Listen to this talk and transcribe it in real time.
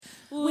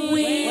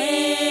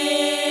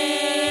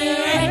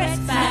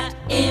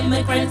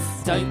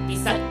difference. Don't be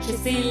such a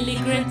silly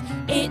grit.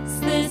 It's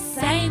the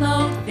same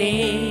old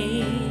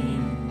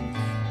thing.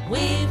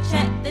 We've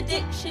checked the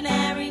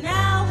dictionary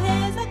now.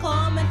 Here's a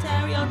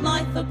commentary on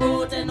life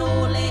abroad and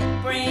all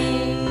it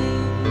brings.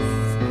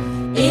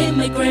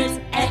 Immigrants,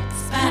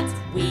 expats,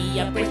 we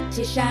are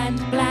British and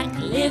black,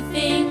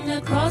 living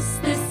across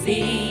the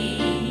sea.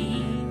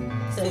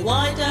 So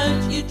why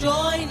don't you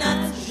join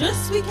us, Je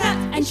suis cat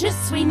And je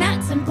suis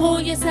nat, and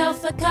pour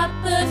yourself a cup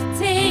of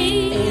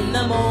tea in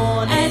the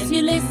morning as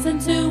you listen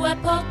to our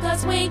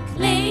podcast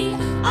weekly.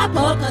 Our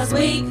podcast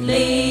weekly.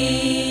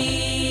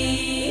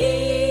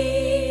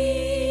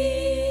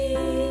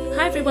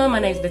 Hi everyone, my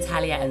name's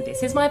Natalia and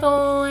this is my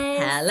voice.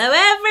 Hello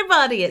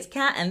everybody, it's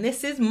Kat and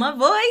this is my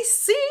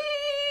voice.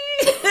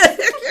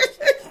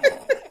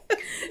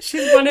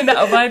 She's running out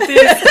of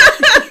ideas.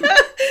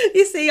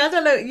 You see,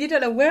 you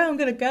don't know where I'm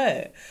going to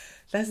go.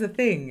 That's the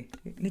thing.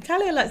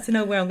 Natalia likes to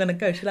know where I'm going to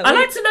go. She's like, I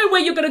like to know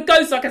where you're going to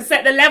go so I can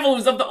set the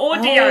levels of the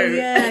audio. Oh,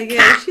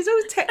 yeah. She's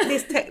always tech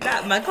this, tech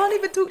that, man. I can't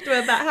even talk to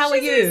her about how are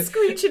you. She's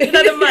screeching into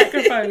the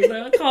microphone,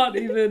 so I can't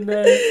even...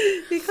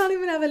 You can't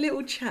even have a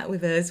little chat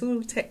with her. It's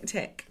all tech.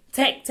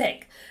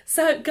 Tech.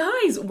 So,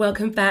 guys,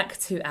 welcome back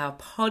to our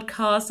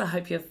podcast. I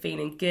hope you're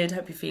feeling good.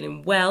 Hope you're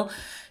feeling well.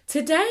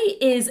 Today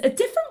is a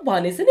different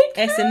one, isn't it,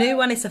 Kat? It's a new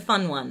one. It's a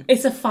fun one.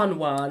 It's a fun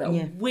one.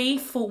 Yeah. We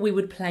thought we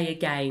would play a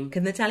game.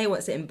 Because Natalia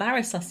wants to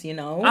embarrass us, you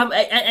know. And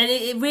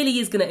it really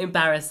is going to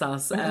embarrass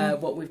us,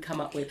 what we've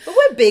come up with. But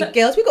we're big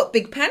girls. We've got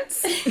big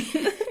pants.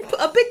 Put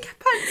our big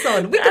pants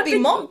on. We could be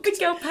mocked. Big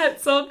girl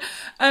pants on.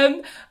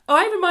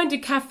 I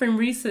reminded Catherine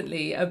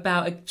recently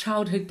about a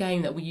childhood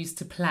game that we used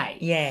to play.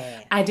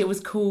 Yeah. And it was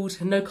called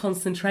No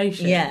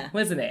Concentration. Yeah.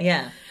 Wasn't it?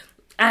 Yeah.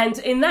 And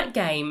in that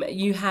game,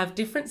 you have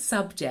different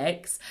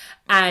subjects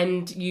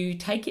and you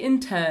take it in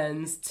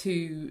turns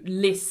to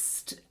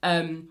list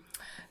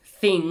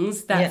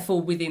things that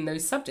fall within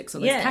those subjects or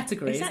those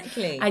categories.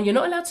 Exactly. And you're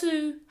not allowed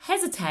to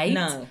hesitate.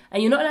 No.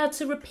 And you're not allowed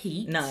to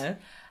repeat. No.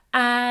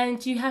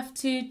 And you have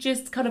to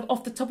just kind of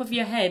off the top of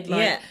your head,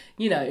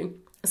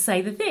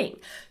 say the thing.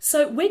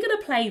 So we're going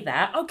to play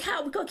that. Oh,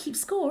 Kat, we've got to keep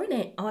score,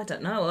 innit? Oh, I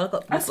don't know. I've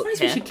got. I suppose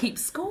we should keep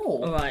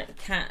score. All right,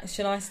 Kat.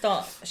 Should I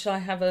start? Should I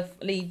have a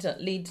lead? Do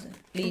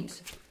you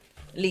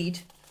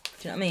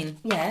know what I mean?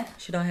 Yeah.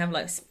 Should I have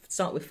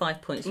start with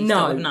 5 points?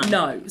 No.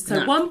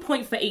 So 1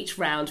 point for each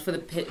round for the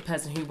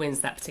person who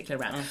wins that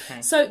particular round.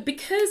 Okay. So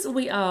because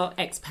we are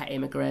expat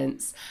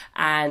immigrants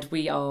and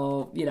we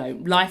are,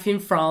 life in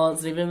France,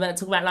 and even when I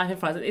talk about life in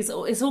France, it's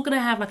all going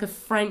to have like a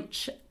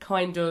French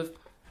kind of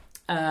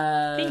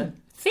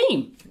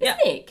theme, isn't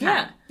it, Kat?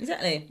 Yeah,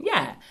 exactly.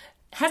 Yeah,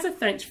 has a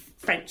French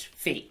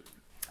theme.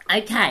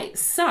 Okay,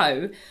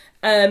 so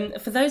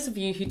for those of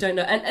you who don't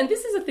know, and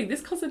this is the thing,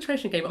 this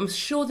concentration game, I'm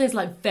sure there's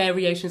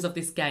variations of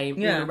this game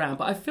all around,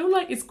 but I feel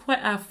like it's quite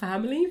our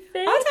family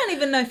thing. I don't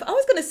even know if I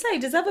was going to say,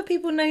 does other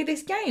people know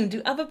this game?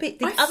 Do other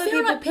people play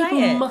it?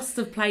 People must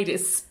have played it,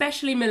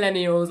 especially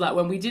millennials,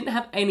 when we didn't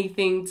have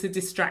anything to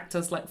distract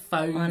us, like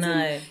phones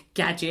and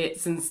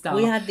gadgets and stuff.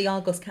 We had the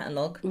Argos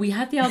catalogue. And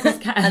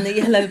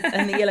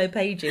the yellow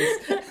pages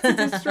to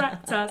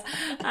distract us.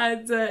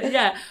 And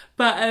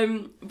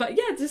but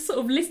just sort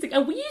of listing.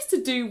 And we used to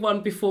do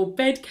one before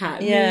bed,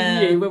 Kat, me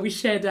and you, where we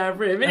shared our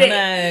room. I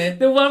know.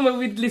 The one where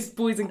we'd list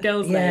boys and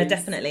girls' names. Yeah,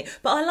 definitely.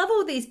 But I love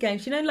all these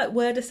games, like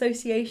word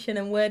association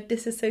and word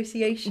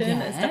disassociation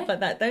and stuff like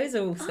that. Those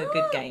are also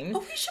good games. Oh,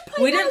 we should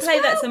play We didn't play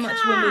that so Kat.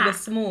 much when we were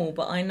small,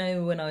 but I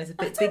know when I was a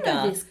bit bigger. I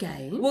don't know this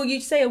game. Well, you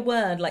say a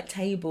word like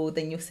table,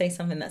 then you'll say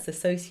something that's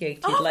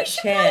associated, like we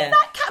should chair. play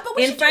that, Kat, but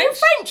we should do it in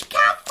French,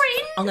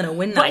 Catherine. I'm going to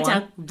win that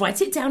one.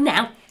 Write it down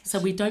now, so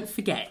we don't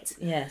forget.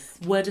 Yes.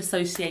 Word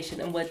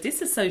association and word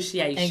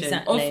disassociation.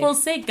 Exactly. En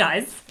français,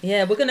 guys.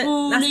 Yeah, we're going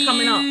to... That's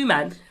coming up.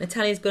 Man.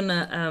 Natalia's going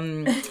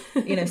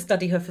to,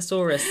 study her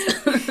thesaurus.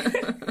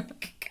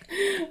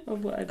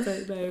 I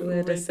don't know.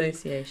 Word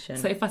association.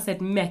 So if I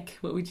said mec,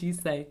 what would you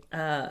say?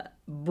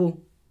 Boo.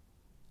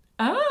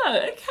 Oh,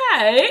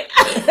 okay.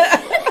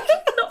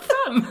 Not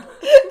fun.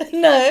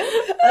 No,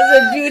 as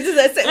a beauty,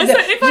 I said,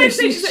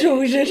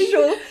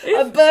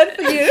 a bird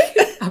for you.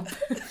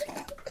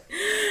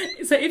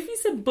 So if you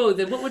said beau,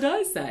 then what would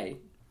I say?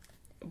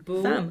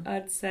 Beau, femme.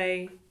 I'd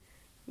say...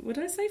 Would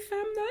I say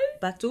femme, though?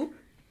 Bateau.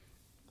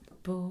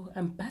 Beau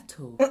and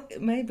bateau.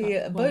 Maybe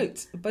a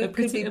boat. A boat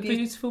could be a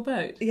beautiful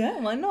boat. Yeah,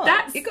 why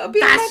not? You've got to be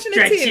that's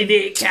imaginative. Stretching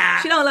it,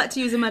 Kat. She don't like to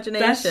use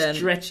imagination. That's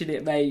stretching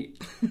it,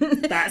 mate.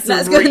 That's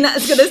going to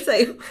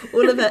say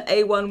all of her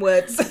A1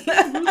 words.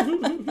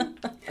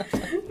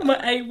 My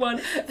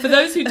A1. For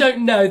those who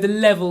don't know, the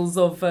levels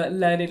of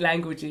learning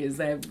languages,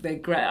 they're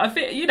great. I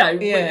think,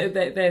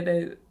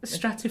 they're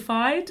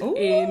stratified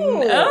in...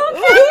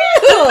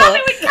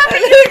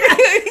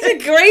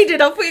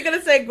 Graded. I thought you were going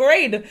to say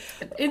grade.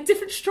 In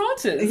different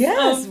stratas.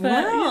 Yes, of,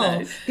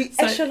 wow. The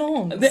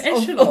echelons. The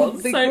echelons.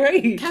 Of the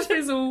grade.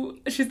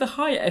 Catherine's she's the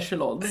higher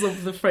echelons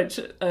of the French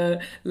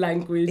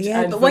language.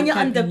 Yeah, and but when you're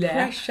under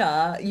vocabulary.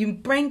 pressure, your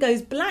brain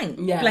goes blank.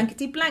 Yeah.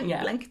 Blankety blank,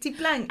 Yeah. blankety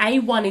blank.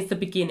 A1 is the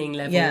beginning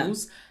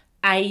levels.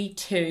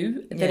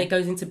 A2, then it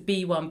goes into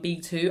B1,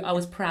 B2. I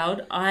was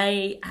proud.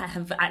 I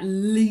have at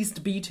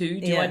least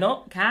B2, do I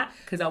not, Kat?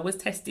 Because I was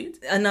tested.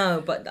 I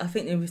know, but I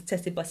think it was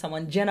tested by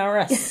someone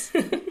generous.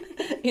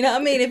 You know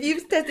what I mean? If you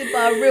was tested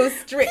by a real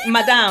strict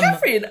madame.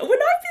 Catherine, when I've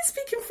been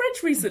speaking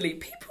French recently,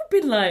 people have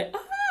been like,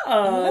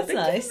 that's they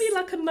nice. give me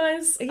like a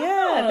nice...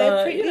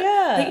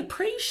 they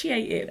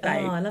appreciate it,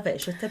 babe. Oh, I love it.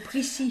 Je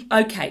t'apprécie.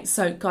 Okay,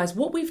 so guys,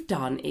 what we've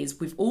done is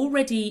we've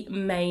already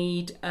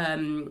made...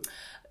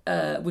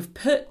 we've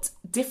put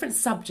different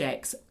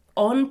subjects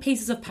on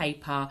pieces of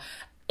paper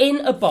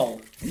in a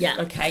bowl. Yeah.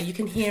 Okay, you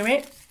can hear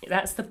it.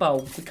 That's the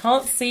bowl. We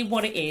can't see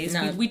what it is.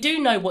 No. We do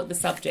know what the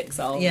subjects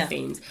are, the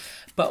themes,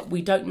 but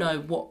we don't know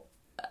what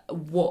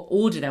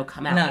order they'll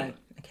come out in.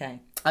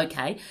 Okay.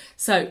 Okay,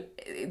 so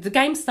the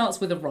game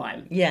starts with a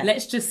rhyme. Yeah.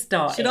 Let's just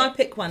start. Should I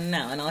pick one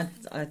now and I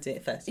do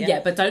it first?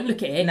 Yeah, but don't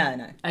look at it.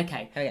 No.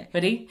 Okay.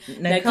 Ready?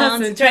 No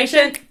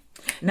concentration.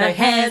 No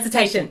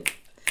hesitation.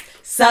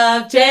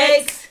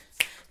 Subjects.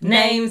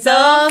 Names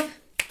of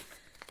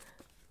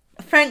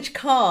French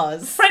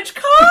cars. French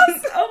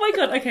cars? Oh my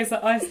god. Okay, so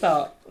I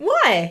start.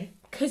 Why?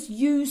 Because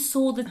you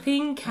saw the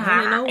thing, Kat. I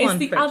didn't know it's one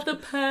the French. other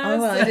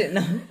person. Oh, I didn't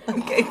know.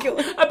 Okay, go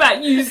on.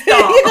 About you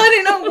start. I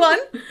didn't know one.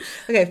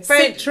 Okay,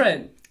 French.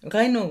 Citroen.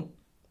 Renault.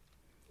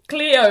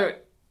 Clio.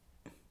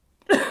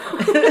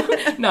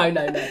 No.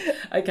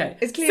 Okay.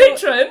 Is Clio...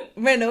 Citroen.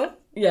 Renault.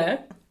 Yeah.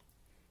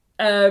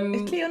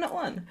 Is Clio not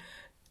one?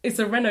 It's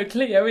a Renault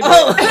Clio, isn't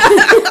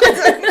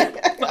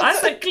it? But I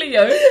said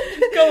Clio.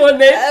 Go on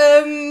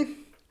then.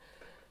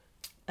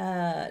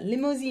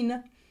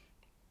 Limousine.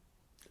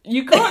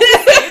 You can't say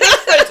it in a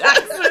French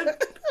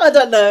accent. I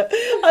don't know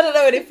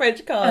any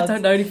French cars. I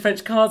don't know any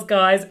French cars,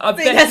 guys. I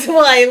bet that's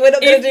why we're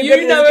not going to do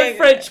if you know a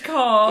French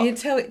car, you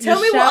tell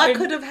me what I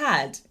could have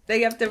had.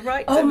 They have the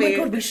right to me. Oh me.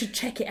 my god, we should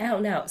check it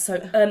out now. So,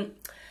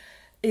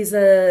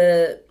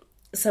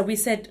 so we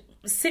said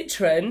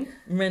Citroen,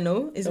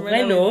 Renault is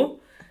Renault,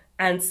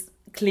 and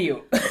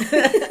Clio.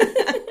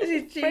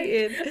 She's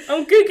cheating.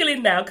 I'm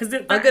googling now because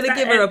I'm going to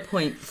give her a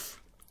point.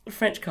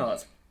 French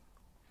cars,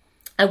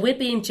 and we're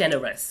being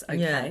generous. Okay.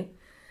 Yeah.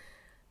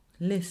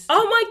 List.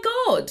 Oh my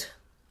god!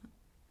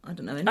 I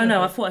don't know. Oh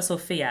no, I thought I saw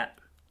Fiat.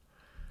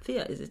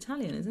 Fiat is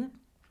Italian, isn't it?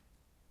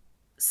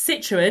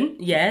 Citroen,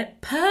 yeah.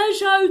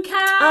 Peugeot,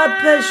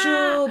 Cat.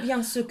 Peugeot,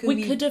 bien sûr que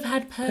we could have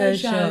had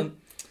Peugeot.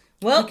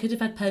 Well, we could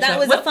have had Peugeot. That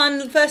was a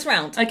fun first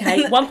round.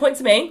 Okay, 1 point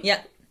to me.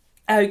 Yeah.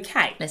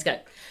 Okay, let's go.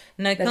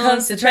 No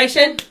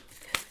concentration,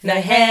 no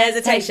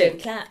hesitation.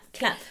 Clap,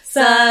 clap.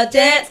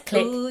 Subjects,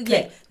 click, Ooh,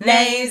 click.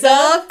 Names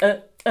of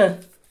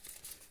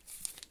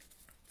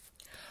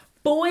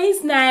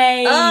boys'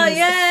 names. Oh,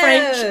 yeah.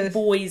 French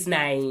boys'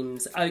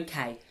 names.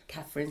 Okay,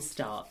 Catherine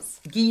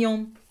starts.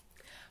 Guillaume,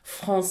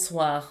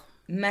 François,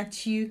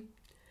 Mathieu.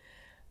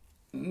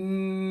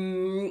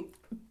 Hesitation.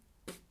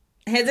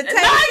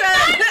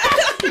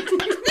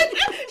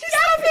 She's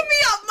stopping me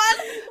up, man.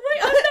 Wait,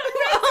 I'm not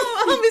ready.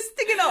 I'm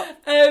sticking up.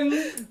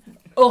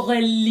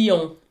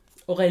 Aurélien.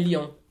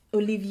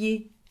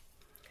 Olivier.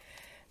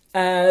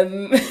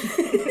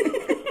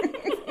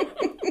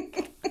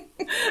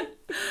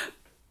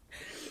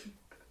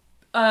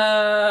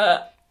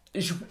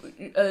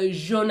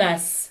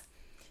 Jonas.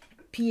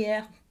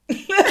 Pierre.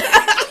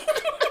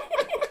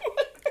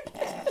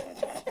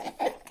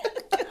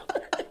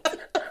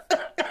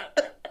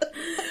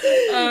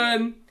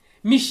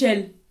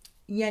 Michel.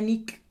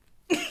 Yannick.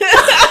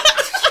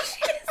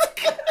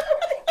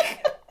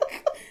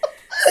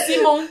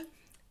 Simon.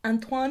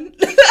 Antoine.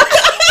 She's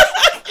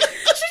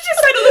just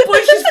said all the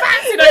boys she's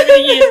fancied over the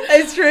years.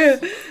 It's true.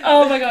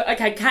 Oh my god.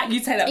 Okay, Kat, you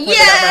take that point for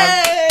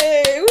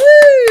that Yay!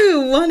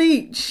 Woo! One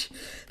each.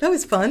 That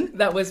was fun. round.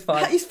 That was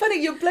fun. It's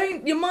funny. Your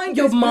mind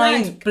Your goes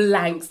mind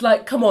blanks.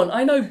 Like, come on.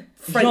 I know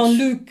French.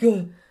 Jean-Luc.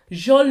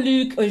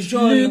 Jean-Luc.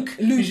 Jean-Luc.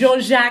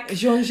 Jean-Jacques.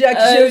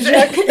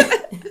 Jean-Jacques.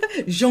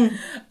 Jean.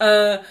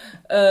 Gabrielle.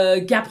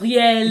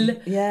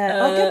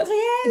 Yeah.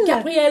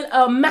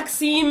 Gabrielle.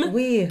 Maxime.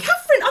 Oui.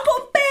 Catherine, I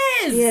got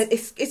bears. Yeah,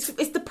 it's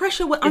the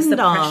pressure we're It's under.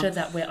 the pressure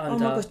that we're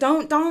under. Oh my gosh!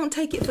 Don't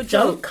take it for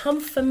joke. Don't come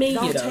for me.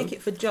 Don't you know. take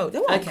it for joke. They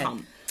won't Okay.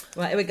 come.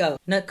 Right, here we go.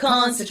 No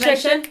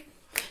Concentration.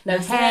 No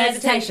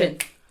hesitation.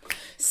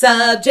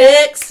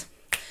 Subjects.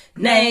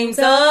 Names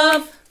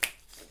of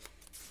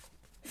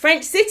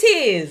French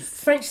cities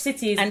French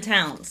cities and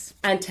towns.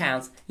 and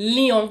towns.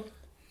 Lyon.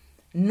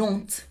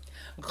 Nantes,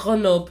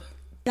 Grenoble.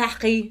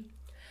 Paris,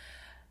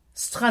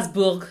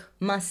 Strasbourg.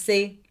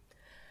 Marseille,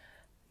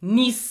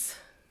 Nice.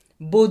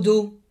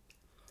 Bordeaux,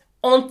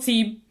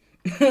 Antibes.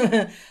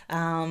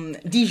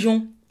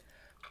 Dijon,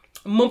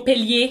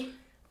 Montpellier.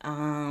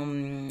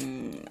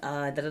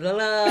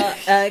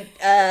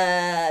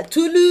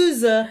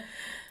 Toulouse,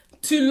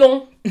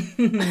 Toulon.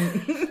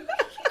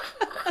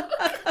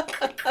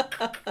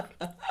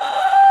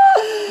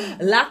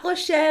 La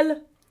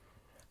Rochelle,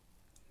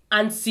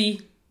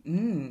 Annecy.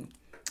 Cannes.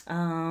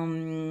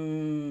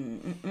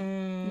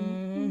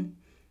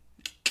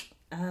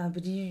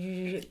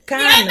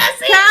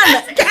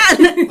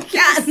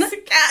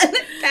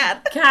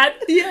 Can.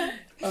 Yeah.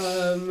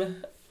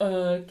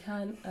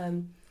 Can.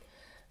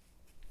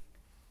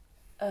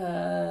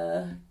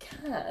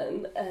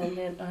 can, and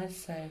then I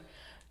say,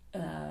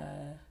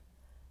 no.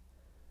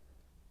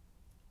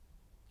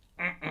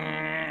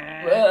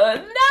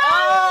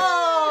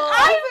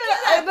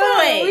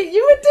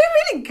 You were doing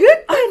really good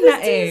then, I was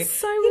doing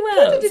so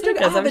well.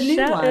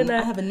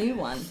 I have a new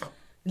one.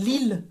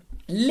 Lille.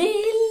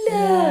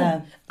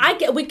 Yeah.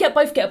 We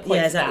both get a point.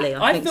 Yeah, exactly.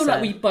 I feel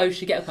like we both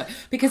should get a point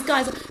because,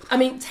 guys, I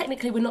mean,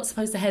 technically we're not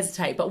supposed to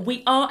hesitate, but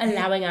we are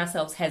allowing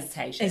ourselves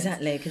hesitation.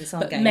 Exactly, because it's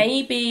our but game.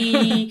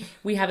 Maybe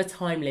we have a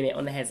time limit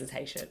on the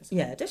hesitations.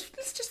 Yeah, let's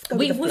just go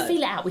with the flow. We'll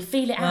feel it out. We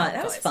feel it out. Right,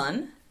 that was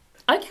fun.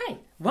 Okay,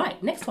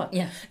 right. Next one.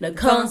 Yeah. No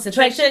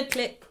concentration.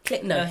 Click.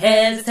 No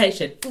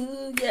hesitation.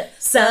 Ooh, yeah.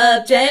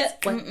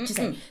 Subject. What you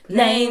say?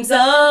 Names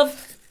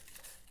of.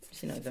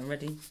 She's not even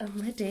ready.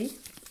 I'm ready.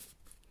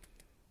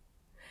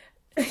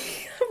 I'm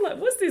like,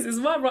 what's this? Is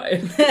my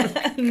writing?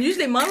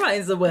 Usually my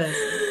writing's the worst.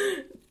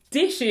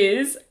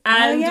 Dishes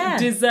and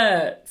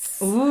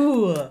desserts.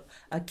 Ooh,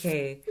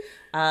 okay.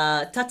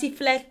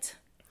 Tartiflette.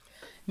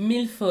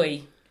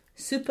 Millefeuille.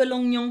 Soupe à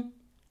l'oignon.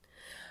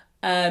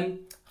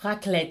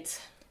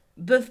 Raclette.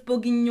 Bœuf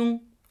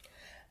bourguignon.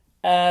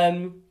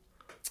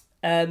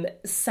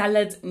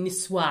 Salade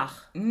niçoise.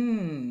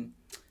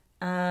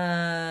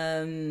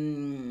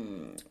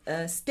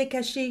 Steak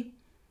haché.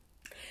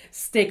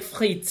 Steak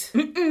frites.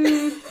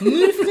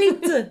 Moules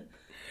frites.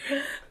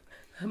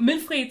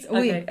 Moules frites.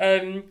 Oui.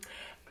 Okay.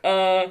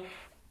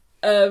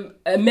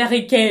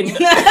 Americaine. What's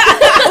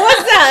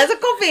that? It's a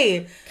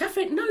coffee.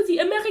 Catherine, no, the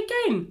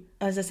Americaine.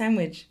 Oh, it's a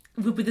sandwich.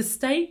 With the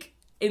steak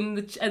and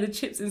the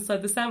chips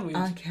inside the sandwich.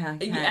 Okay.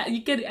 You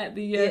get it at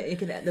the... Yeah, you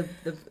get it at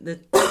the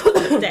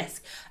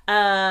desk.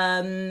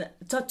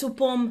 Tarte aux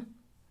pommes.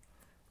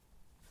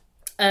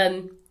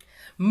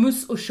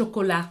 Mousse au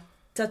chocolat.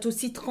 Tarte au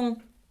citron.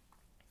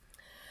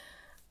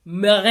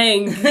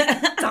 Meringue.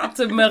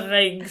 Tarte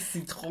meringue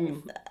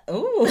citron.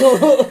 Oh,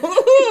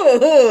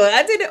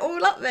 I did it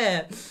all up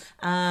there.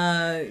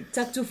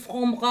 Tarte aux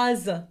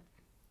framboises.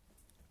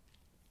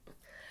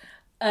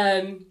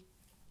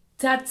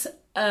 Tarte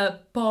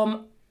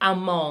pomme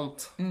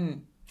amande.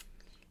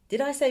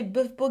 Did I say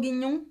bœuf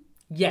bourguignon?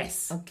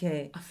 Yes.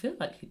 Okay. I feel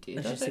like you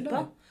did. Je sais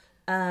pas.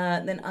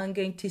 Then I'm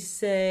going to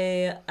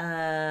say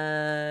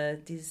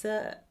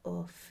dessert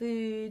or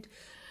food.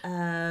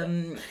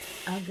 I'm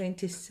going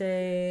to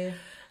say...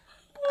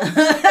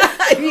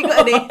 Have you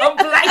got any? I'm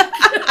blank.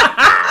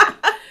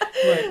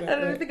 I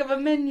don't think of a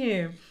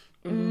menu.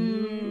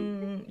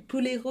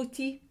 Poulet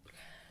rôti.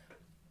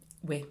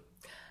 Oui.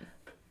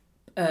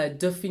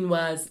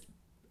 Dauphinoise.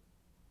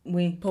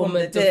 Oui.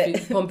 Pomme de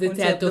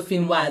terre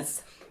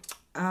dauphinoise.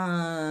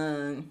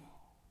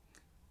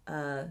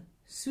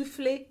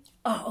 Soufflé.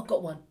 Oh, I've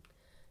got one.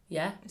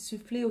 Yeah?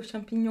 Soufflé aux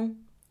champignons.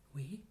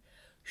 Oui.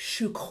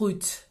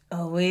 Choucroute.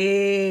 Oh,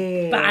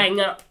 oui.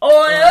 Banger.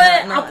 Oh,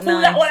 yeah. Not I pulled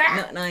nice. that one out.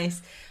 Not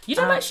nice. You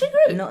don't like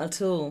choucroute? Not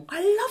at all.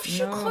 I love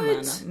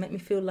choucroute. No, man, make me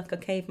feel like a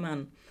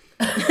caveman.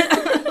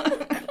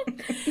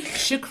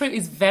 Choucroute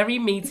is very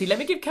meaty. Let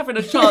me give Catherine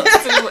a chance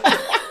to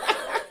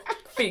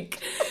think.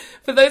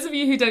 For those of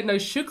you who don't know,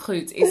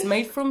 choucroute is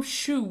made from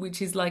chou,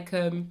 which is like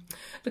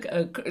look at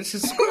her,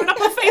 she's screwing up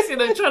her face,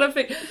 trying to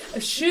think.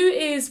 A chou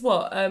is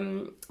what?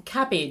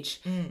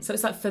 Cabbage. So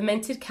it's like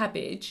fermented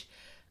cabbage,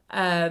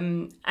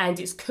 and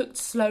it's cooked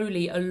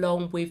slowly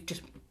along with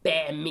just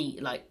bare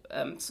meat, like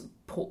some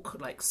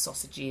pork, like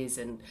sausages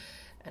and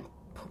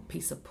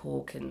piece of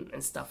pork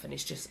and stuff, and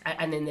it's just,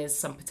 and then there's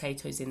some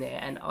potatoes in there,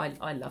 and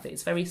I love it.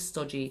 It's very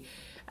stodgy,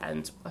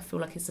 and I feel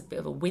like it's a bit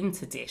of a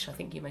winter dish. I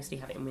think you mostly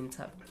have it in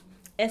winter.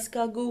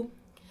 Escargot.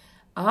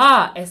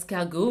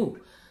 Escargot.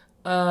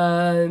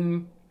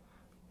 Well,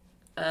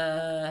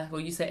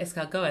 you say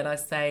escargot, and I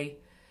say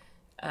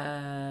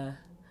the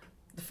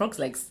frog's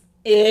legs.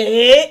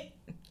 En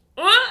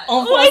français.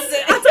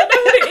 I don't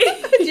know what it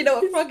is. Do you know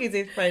what frog is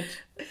in French?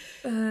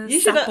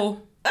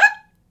 Sapple.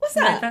 What's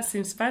that? No, that's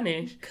in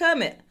Spanish.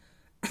 Kermit.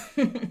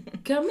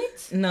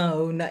 Kermit?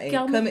 No, nothing.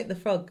 Kermit the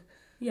frog.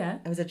 Yeah.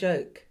 It was a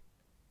joke.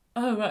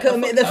 Oh, right.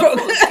 Kermit the frog.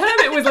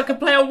 Kermit was like a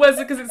play on words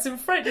because it's in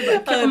French. It's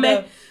like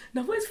Kermit.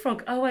 No. No, where's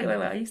frog? Oh, wait.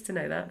 I used to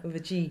know that. With a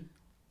G.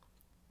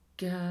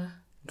 Grand.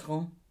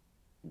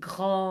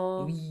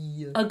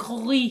 Oui. Un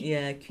grand riz.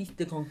 Yeah, cuisse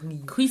de grand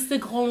riz. Cuisse de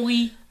grand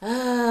riz.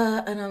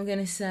 And I'm going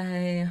to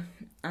say...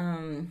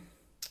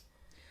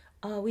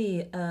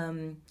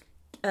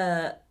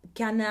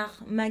 canard,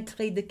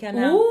 magret de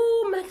canard.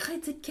 Oh,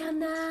 magret de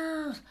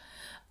canard.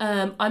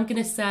 I'm going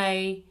to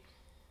say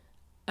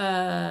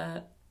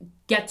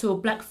gâteau,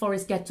 Black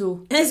Forest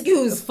gâteau.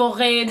 Excuse.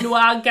 Forêt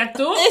noire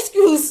gâteau.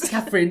 Excuse.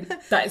 Catherine,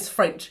 that is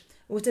French.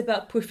 What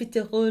about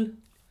profiterole?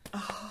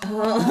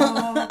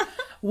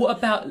 What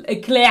about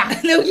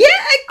éclair? No, yeah,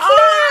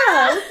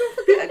 éclair. Don't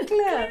forget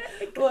éclair.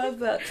 What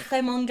about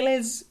crème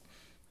anglaise?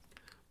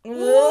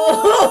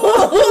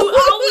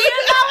 Oh, we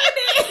allowing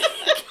it?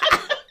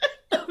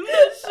 I'm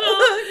not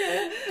sure.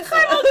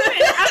 Crème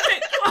anglaise.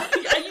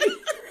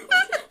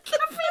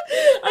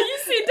 Are you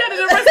sitting down in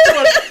a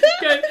restaurant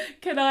going,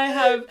 can I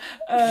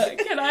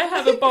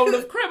have a bowl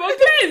of crème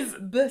anglaise?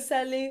 Beurre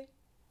salé.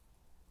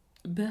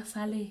 Beurre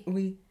salé.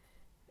 Oui.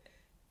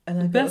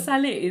 And I Beurre got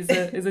salé is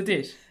a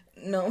dish.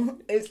 no,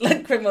 it's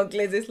like creme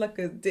anglaise. It's like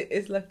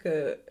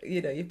a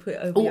you know, you put it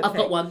over. Oh, your I've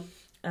cake. got one.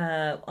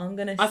 I'm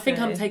gonna. I think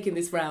I'm taking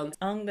this round.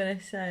 I'm gonna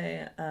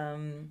say. I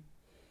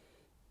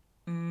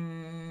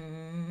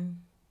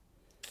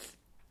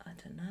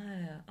don't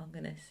know. I'm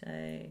gonna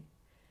say.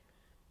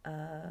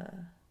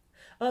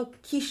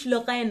 Quiche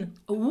Lorraine.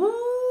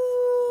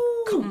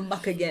 Ooh. Come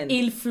back again.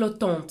 Île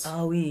flottante.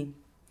 Ah oui.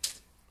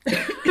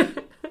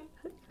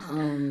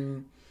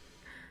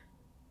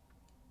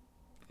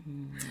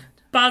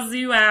 Buzz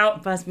you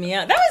out. Buzz me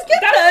out. That was good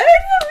though.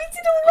 We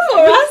did all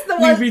well. That's the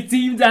one. We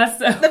redeemed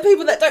ourselves. The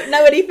people that don't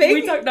know anything.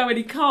 We don't know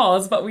any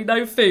cars, but we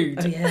know food.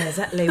 Oh yeah,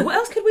 exactly. What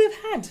else could we have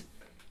had?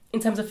 In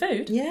terms of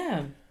food?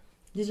 Yeah.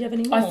 Did you have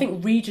any more? I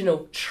think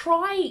regional.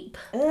 Tripe.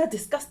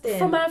 Disgusting.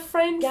 From our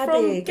friend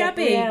Gabby,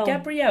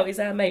 Gabrielle is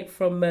our mate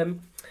from,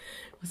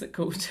 what's it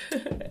called?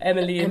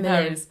 Emily in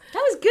Paris.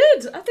 That was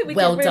good. I think we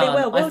did really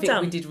well. Well I think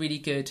done. we did really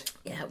good.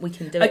 Yeah, we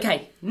can do it.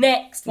 Okay,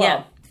 next one.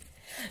 Yeah.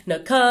 No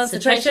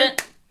concentration.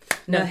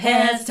 No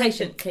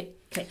hesitation.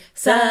 Click, click.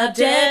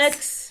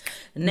 Subjects.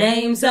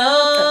 Names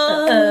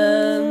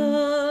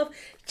of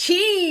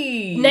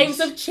cheese. Names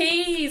of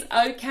cheese.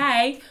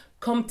 Okay.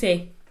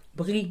 Comté.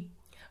 Brie.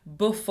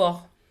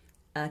 Beaufort.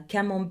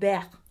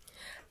 Camembert.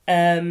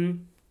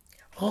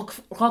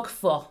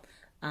 Roquefort.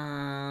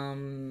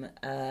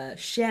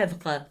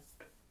 Chèvre.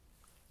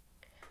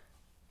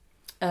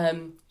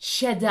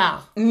 Cheddar.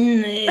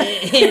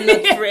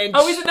 Not French.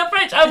 Oh, is it not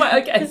French? Oh,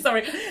 right, okay,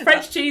 sorry.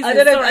 French cheese. I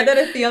don't know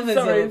if the others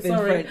have been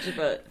sorry. French,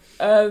 but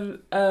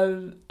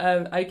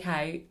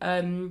okay.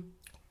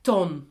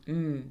 Ton.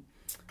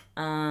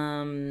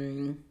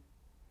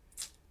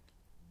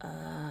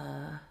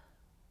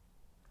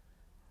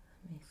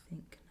 Let me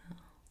think now.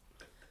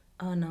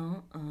 Oh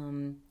no.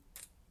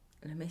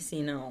 Let me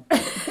see now. You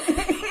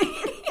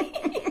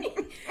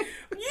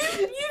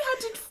had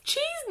a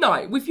cheese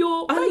night with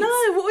your mates. I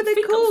know. What were they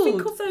called?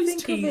 Think of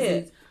those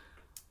cheeses.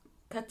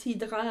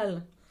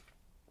 Cathedral.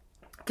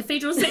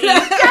 Cathedral City.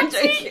 I'm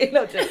joking.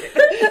 Not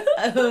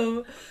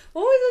joking.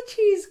 What was the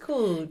cheese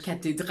called?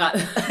 Cathédrale.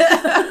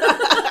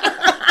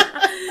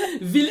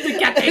 Ville de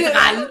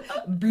Cathédrale.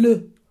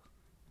 Bleu.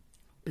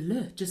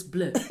 Bleu, just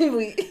bleu.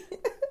 Oui.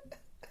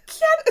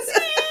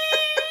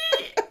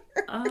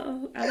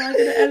 Oh, am I going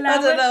to allow I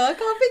don't know. I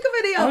can't think of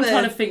any I'm others.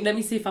 trying to think. Let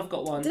me see if I've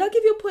got one. Did I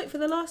give you a point for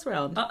the last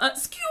round?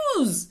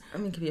 Excuse. I'm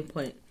going to give you a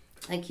point.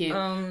 Thank you.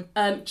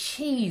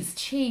 Cheese.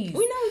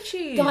 We know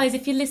cheese. Guys,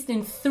 if you're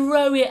listening,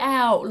 throw it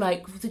out.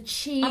 Like, the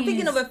cheese. I'm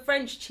thinking of a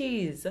French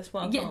cheese. That's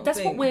what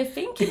That's what we're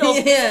thinking of.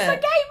 Yeah. This is a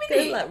game,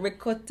 isn't it? Like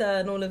ricotta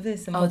and all of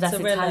this. And Oh, that's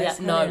mozzarella.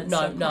 Italian.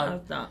 No.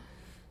 No.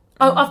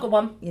 Oh, I've got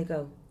one. Yeah,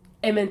 go.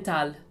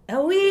 Emmental.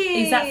 Oh,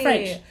 oui. Is that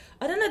French?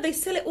 I don't know. They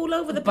sell it all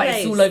over the But place.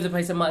 it's all over the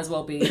place. It might as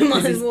well be. It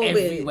might as It's well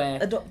everywhere.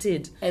 be.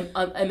 Adopted.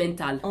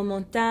 Emmental.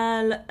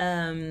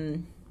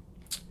 Emmental.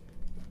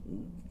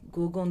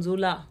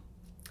 Gorgonzola.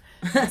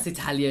 That's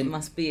Italian.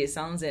 Must be. It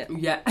sounds it.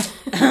 Yeah.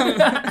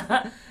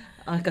 I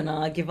don't know.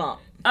 I give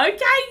up. Okay,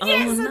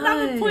 yes, Oh, no.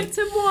 another point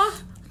to moi.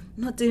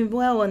 Not doing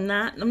well on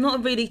that. I'm not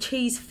a really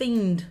cheese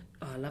fiend.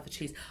 Oh, I love a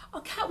cheese.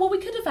 Okay, well, we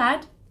could have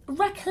had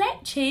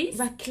raclette cheese.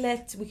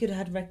 Raclette. We could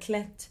have had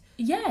raclette.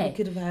 Yeah. We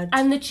could have had.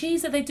 And the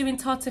cheese that they do in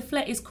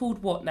tartiflette is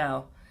called what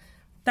now?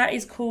 That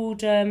is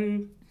called,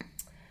 I've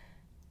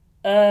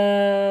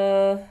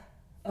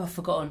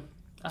forgotten.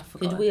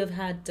 Could we have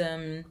had?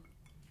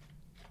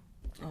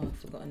 I've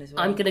forgotten as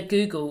well. I'm gonna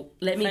Google.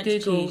 Let me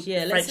French Google cheese.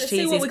 Yeah, French let's see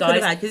cheeses, what we could guys.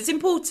 have had because it's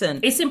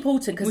important. It's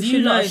important because We you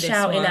should lot know are this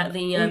shouting one. at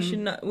the We should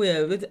know.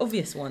 Yeah, with the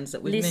obvious ones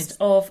that we've list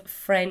missed. of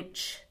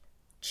French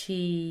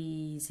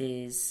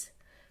cheeses.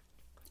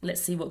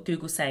 Let's see what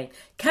Google's saying.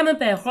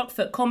 Camembert,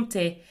 Roquefort,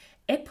 Comté,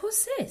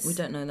 EP6. We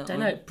don't know that Don't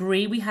one. know.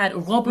 Brie. We had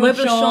Reblochon.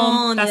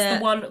 Reblochon, That's yeah.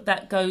 the one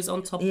that goes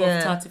on top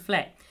Yeah. of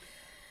tartiflette.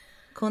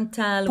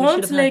 Cantal. We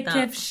Pont should le have had that.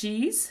 Kiev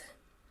cheese.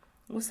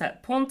 What's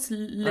that? Pont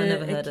le I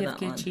never heard of that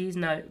Kiev one. cheese.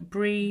 No.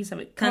 Brie.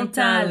 Something.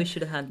 Cantal. We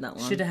should have had that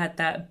one. Should have had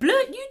that. Bleu.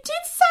 You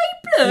did say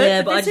bleu.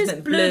 Yeah, but I this just is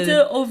meant bleu bleu.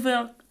 de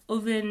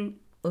Auvergne.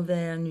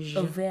 Auvergne.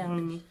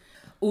 Auvergne.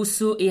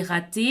 Also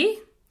ératé.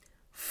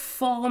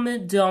 Forme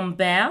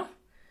d'Ambert.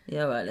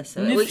 Yeah, right. Let's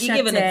say you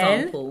give an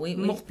example. We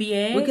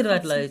Morbier. could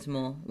have had loads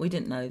more. We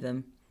didn't know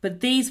them. But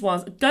these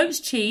ones, goat's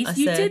cheese. I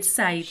You said did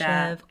say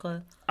that.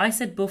 Chèvre. I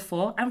said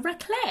Beaufort and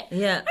raclette.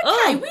 Yeah.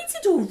 Okay, we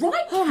did all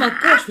right. Oh my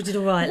Kat. gosh, we did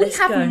all right. We Let's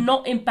have go.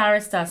 not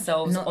embarrassed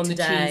ourselves Not on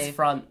today. the cheese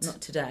front. Not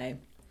today.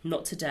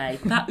 Not today.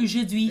 Pas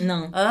aujourd'hui.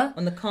 No. Huh?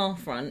 On the car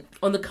front.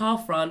 On the car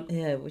front.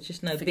 Yeah, we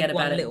just know Forget big about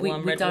one, it. little We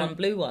one, red don't- one,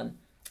 blue one.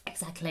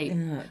 Exactly.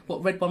 Yeah.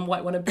 What, red one,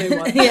 white one and blue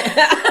one? Yeah.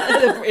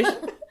 The British.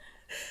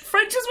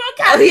 French as well,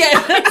 Kat. Oh, yeah.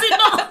 Is it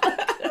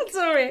not?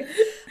 Sorry.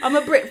 I'm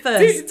a Brit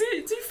first.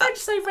 Do French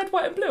say red,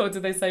 white and blue, or do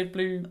they say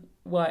blue,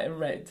 white and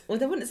red? Well,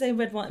 they wouldn't say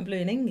red, white and blue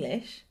in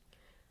English.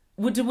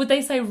 Would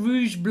they say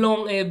rouge,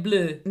 blanc et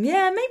bleu?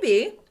 Yeah,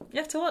 maybe. You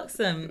have to ask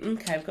them.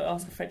 Okay, I've got to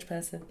ask a French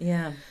person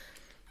Yeah.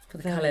 for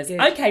the Very colours. good.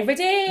 Okay,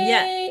 ready?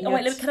 Yeah, Oh,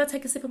 wait, yes. can I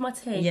take a sip of my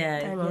tea?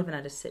 Yeah, Hang you on. haven't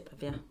had a sip,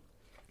 have you?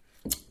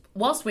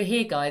 whilst we're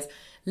here, guys,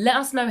 let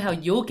us know how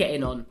you're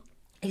getting on.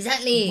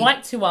 Exactly.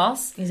 Write to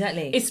us.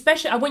 Exactly.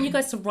 Especially, I want you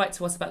guys to write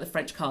to us about the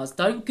French cars.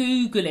 Don't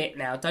Google it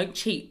now. Don't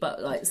cheat,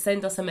 but like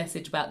send us a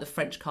message about the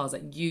French cars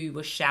that you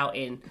were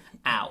shouting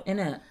out.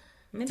 Innit?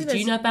 Did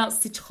you know about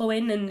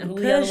Citroën and all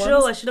Peugeot? the other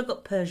ones? I should have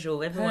got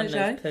Peugeot. Everyone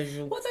knows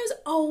Peugeot. What are those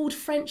old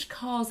French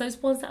cars?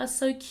 Those ones that are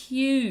so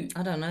cute.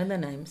 I don't know their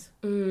names.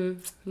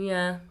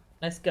 Yeah.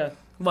 Let's go.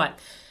 Right.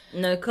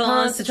 No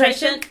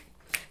concentration.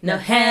 No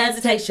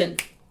hesitation.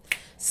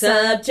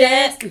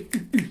 Subject.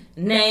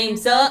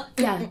 Names up.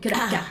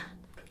 Yeah.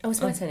 Oh,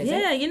 it's my turn, is it?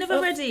 Yeah, you're never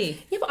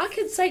ready. Yeah, but I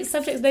could say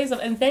subjects, names up,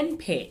 and then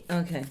pick.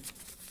 Okay.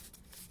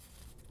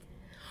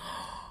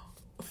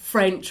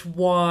 French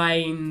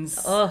wines.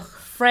 Ugh.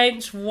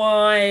 French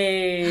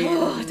wines.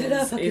 Oh, I don't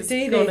know if I could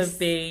do gonna this.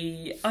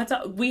 be.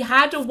 We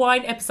had a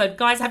wine episode,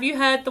 guys. Have you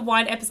heard the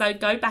wine episode?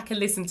 Go back and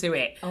listen to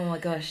it. Oh my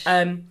gosh.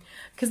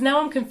 Because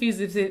now I'm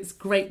confused if it's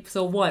grapes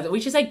or wines.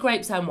 We should say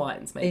grapes and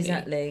wines, maybe.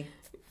 Exactly.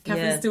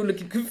 Catherine's still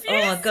looking confused.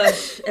 Oh my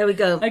gosh. Here we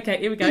go. Okay,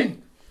 here we go.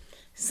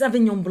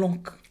 Sauvignon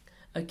Blanc.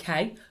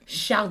 Okay.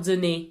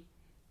 Chardonnay.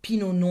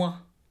 Pinot Noir.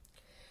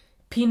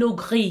 Pinot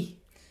Gris.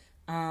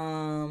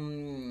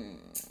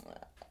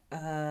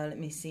 Let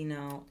me see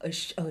now.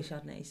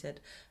 Chardonnay, you said.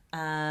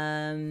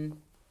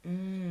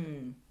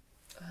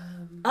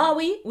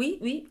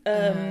 Oui.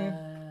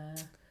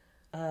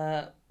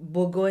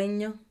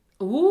 Bourgogne.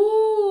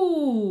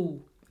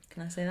 Ooh.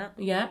 Can I say that?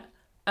 Yeah.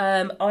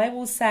 I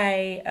will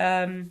say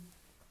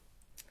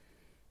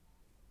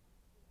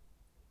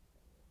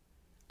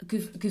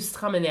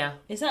Gewürztraminer.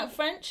 Is that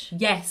French?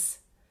 Yes.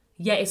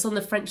 Yeah, it's on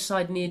the French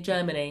side near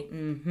Germany.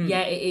 Mm-hmm.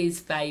 Yeah, it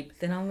is, babe.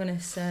 Then I'm gonna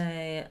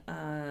say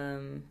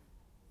let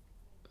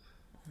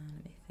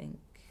me think.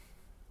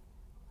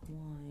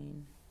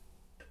 Wine.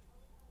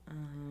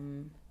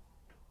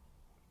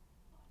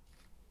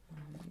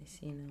 Let me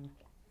see now.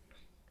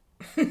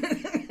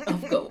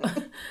 I've got.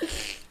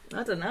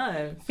 I don't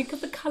know. Think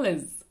of the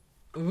colours.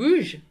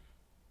 Rouge.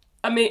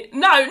 I mean,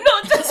 no,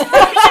 not just rouge.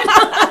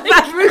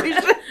 Bain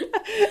rouge.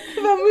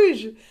 Bain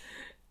rouge.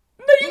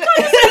 No, you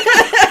can't say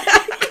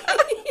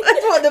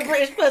That's what the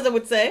British person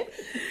would say.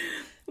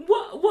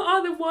 What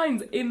are the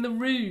wines in the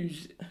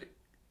rouge?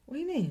 What do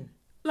you mean?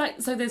 Like,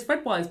 so there's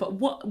red wines, but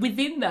what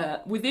within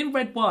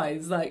red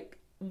wines, like,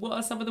 what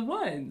are some of the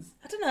wines?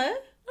 I don't know.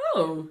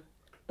 Oh.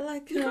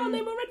 Like You can't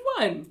name a red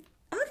wine?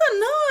 I don't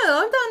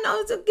know.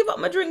 I'll give up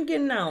my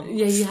drinking now.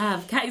 Yeah, you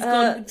have. Catty's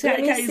gone.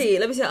 Let me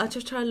see. I'll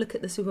just try and look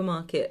at the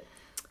supermarket.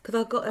 Because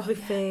I've got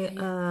everything.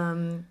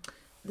 Yeah.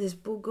 There's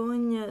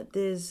Bourgogne.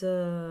 There's...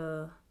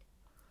 it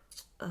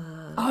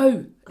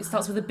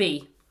starts with a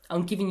B.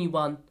 I'm giving you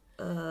one.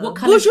 What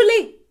colour?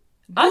 Beaujolais.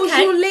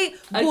 Okay.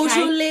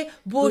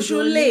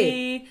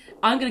 Beaujolais.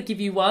 I'm going to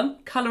give you one.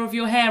 Colour of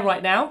your hair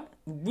right now.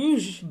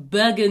 Rouge.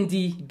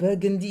 Burgundy.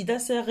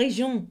 That's a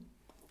région.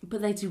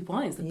 But they do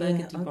wines, the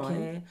Burgundy okay.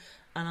 wine.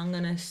 And I'm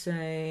going to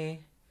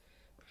say...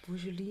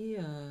 Beaujolais.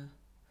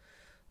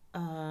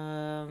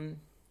 Can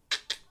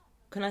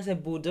I say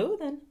Bordeaux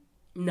then?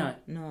 No.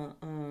 No.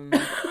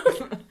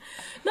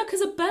 No,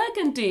 because a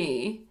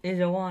Burgundy Is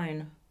a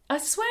wine. I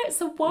swear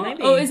it's a wine.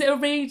 Maybe. Oh, is it a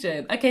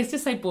region? Okay, let's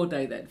just say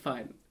Bordeaux then.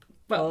 Fine.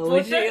 But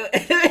We're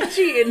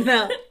cheating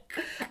now.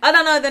 I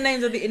don't know the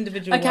names of the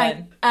individual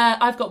wine.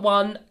 I've got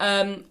one.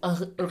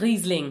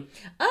 Riesling.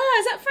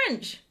 Is that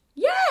French?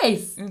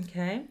 Yes.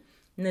 Okay.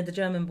 Near the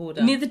German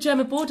border. Near the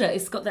German border.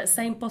 It's got that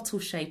same bottle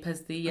shape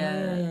as the...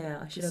 yeah.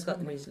 I should have got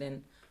the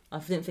Riesling. I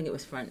didn't think it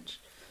was French.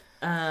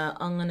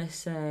 I'm going to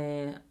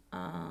say...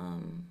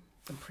 I'm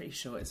pretty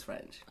sure it's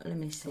French. Let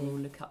me see. We'll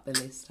look up the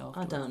list afterwards.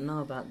 I don't know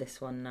about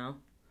this one now.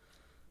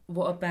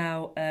 What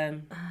about...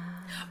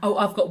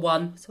 I've got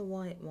one. It's a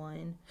white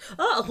wine.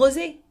 Oh,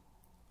 rosé.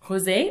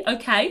 Rosé?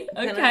 Okay.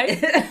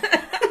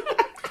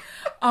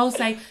 I'll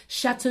say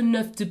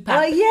Châteauneuf du Pape.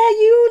 Oh, yeah,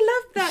 you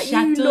love that.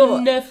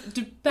 Châteauneuf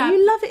du Pape.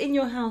 You love it in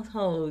your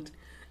household.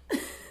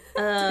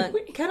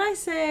 Can I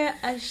say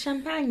a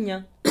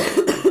champagne?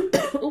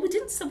 Oh, we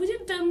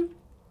didn't.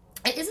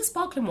 It is a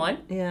sparkling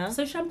wine. Yeah.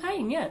 So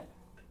champagne, yeah.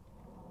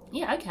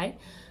 Yeah, okay.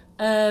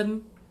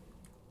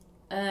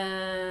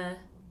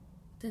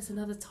 There's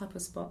another type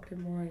of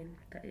sparkling wine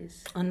that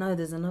is... I know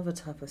there's another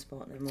type of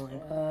sparkling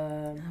wine. How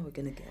are we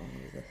going to get on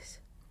with this?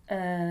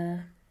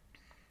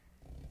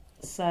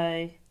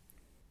 So...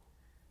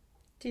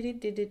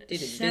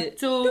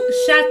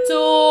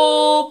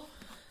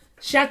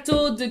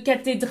 Chateau de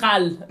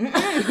Cathédrale.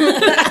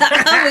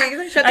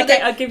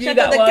 Okay, I'll give you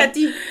that one.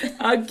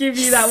 I'll give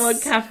you that one,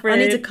 Catherine. I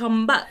need to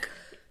come back.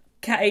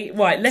 Catty,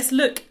 right, let's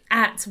look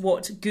at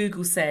what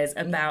Google says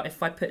about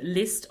if I put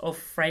list of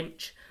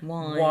French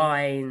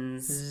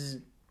wines.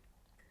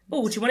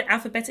 Oh, do you want it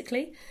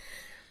alphabetically?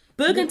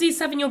 Burgundy,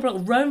 Sauvignon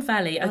Blanc, Rhone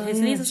Valley. Okay,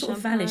 so these are sort of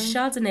valleys.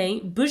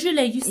 Chardonnay,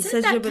 Beaujolais. You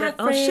said that, Catherine.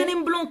 Oh,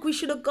 Chenin Blanc we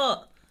should have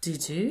got.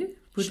 Did you?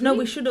 No,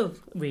 we should have.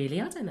 Really?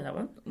 I don't know that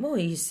one. Well,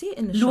 you see it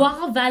in the shop.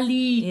 Loire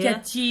Valley,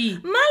 Cathy.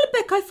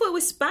 Malbec, I thought it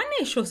was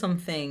Spanish or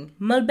something.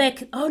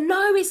 Malbec. Oh,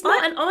 no, it's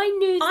not. And I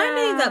knew that. I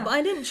knew that, but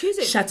I didn't choose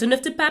it.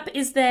 Châteauneuf-du-Pape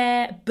is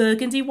there.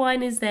 Burgundy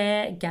wine is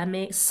there.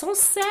 Gamay.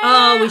 Sancerre.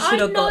 Oh, we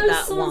should have got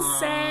that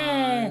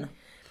Sancerre. one.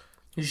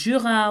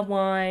 Jura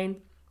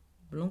wine.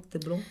 Blanc de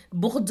Blanc.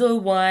 Bordeaux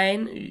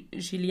wine.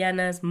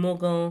 Juliana's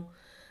Morgan.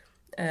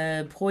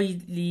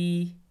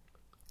 Broilly.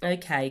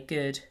 Okay,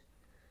 good.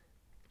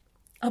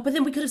 Oh, but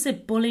then we could have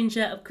said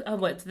Bollinger. Oh,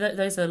 wait,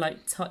 those are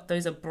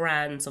those are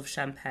brands of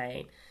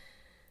champagne.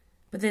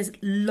 But there's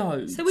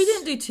loads. So we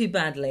didn't do too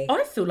badly.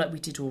 I feel like we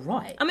did all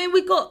right. I mean,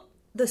 we got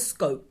the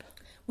scope.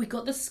 We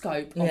got the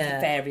scope of the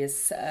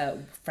various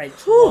French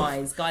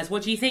wines. Guys,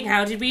 what do you think?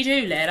 How did we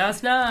do? Let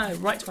us know.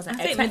 Write to us at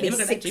I think maybe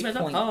 6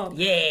 points.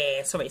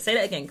 Yeah, sorry, say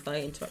that again because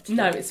I interrupted.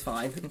 No, it's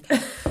fine. Okay.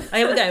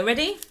 Here we go.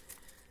 Ready?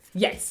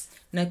 Yes.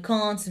 No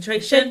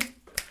concentration.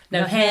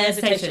 No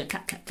hesitation.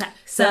 Clap, clap, clap.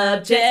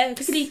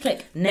 Subjects. Clickety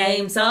click.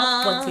 Names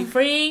are 1, 2,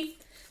 3.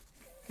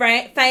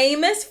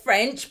 Famous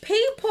French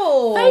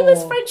people.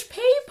 Famous French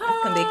people.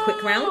 That's going to be a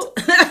quick round.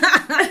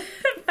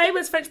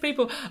 Famous French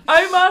people.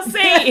 Omar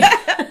Sy.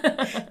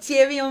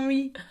 Thierry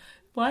Henry.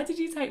 Why did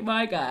you take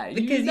my guy?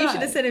 Because you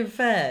should have said him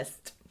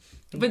first.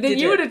 But then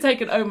you would have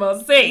taken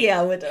Omar Sy.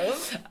 Yeah, I would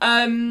have.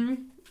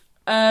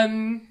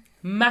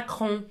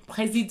 Macron.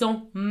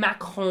 Président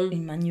Macron.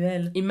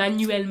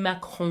 Emmanuel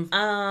Macron.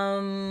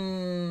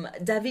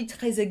 David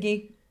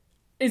Trezeguet.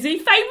 Is he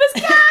famous?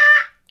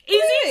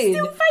 Is he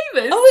still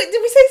famous? Oh,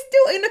 did we say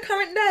still in the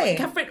current day?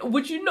 Catherine,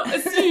 would you not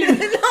assume?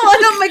 No, I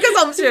don't make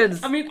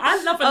assumptions. I mean,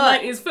 I love a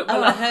 90s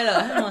footballer. Oh,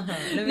 hang on.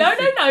 No.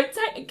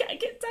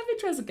 Get David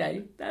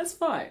Trezeguet. That's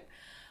fine.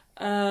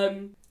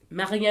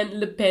 Marine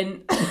Le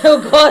Pen.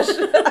 Oh, gosh.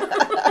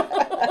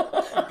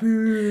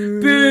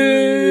 Boo.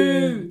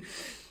 Boo.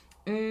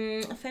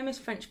 Famous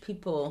French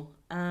people.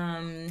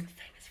 Let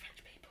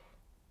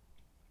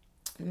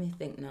me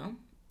think now.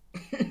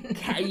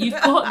 Okay, you've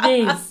got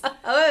this.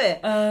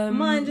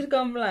 Mine just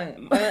gone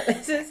blank.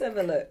 Let's just have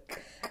a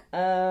look.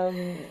 Let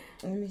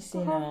me see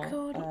now.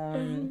 God.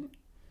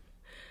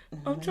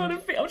 I'm trying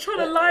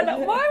to line up.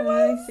 Why?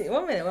 Let me see.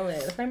 1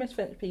 minute. The famous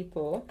French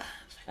people.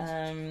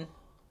 Let me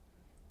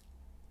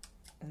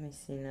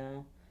see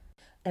now.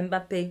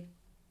 Mbappe.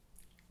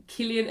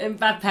 Kylian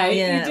Mbappe.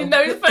 Yeah. You didn't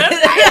know his first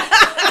name.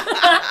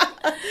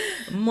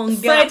 Mon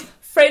gars.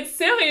 Fred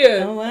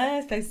Sérieux. Oh,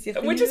 ouais, c'est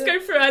sérieux. We'll just go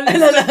through our list.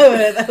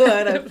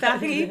 No.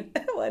 Paris.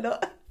 Why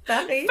not?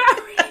 Paris.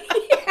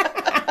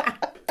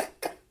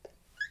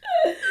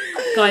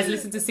 Guys,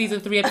 listen to season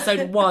 3,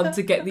 episode 1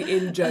 to get the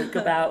in-joke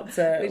about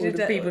all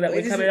the people that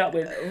we're coming up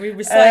with. We're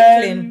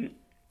recycling.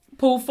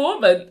 Paul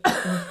Foreman.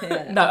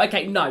 Yeah. No,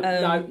 okay, no.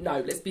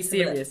 Let's be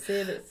serious.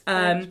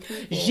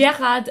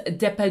 Gérard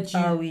Depardieu.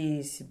 Ah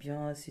oui, c'est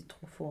bien, c'est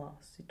trop fort.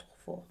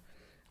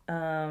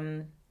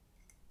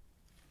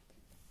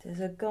 There's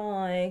a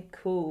guy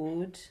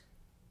called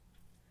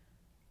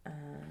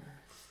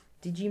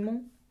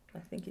Digimon, I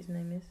think his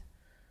name is.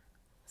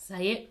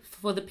 Say it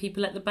for the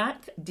people at the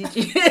back.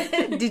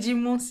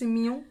 Digimon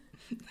Simeon.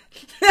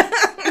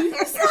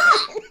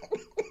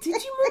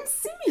 Digimon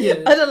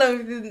Simeon? I don't know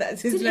if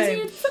that's his name.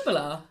 Is he a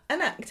footballer?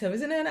 An actor.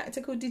 Isn't there an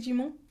actor called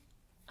Digimon?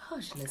 Oh, I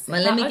shouldn't have said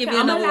Well, let me give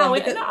you another one.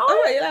 Because,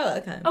 right, you allow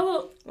it, okay.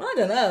 Oh, well, I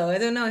don't know. I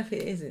don't know if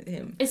it is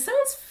him. It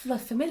sounds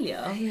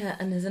familiar. Yeah,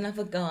 and there's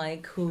another guy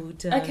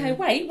called... Okay,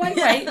 wait. My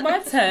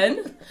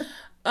turn.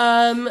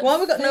 Why have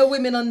we got no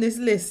women on this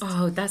list?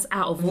 Oh, that's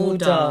out of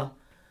order.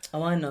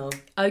 Oh, I know.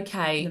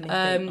 Okay.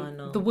 I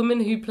know. The woman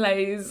who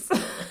plays...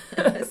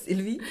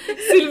 Sylvie.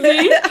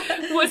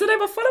 What's her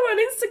name? I follow her on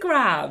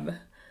Instagram.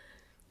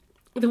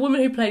 The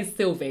woman who plays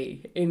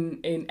Sylvie in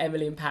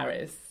Emily in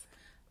Paris.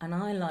 And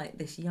I like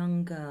this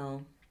young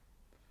girl.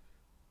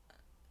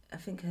 I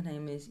think her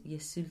name is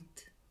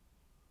Yesult.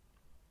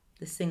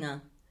 The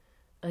singer.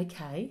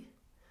 Okay.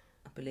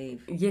 I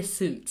believe.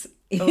 Yesult.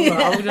 All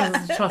right, I'm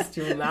going to trust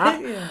you on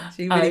that. Yeah,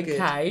 she's really good.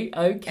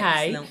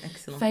 Okay.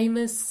 Excellent.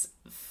 Famous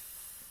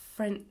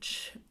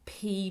French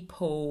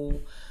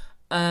people.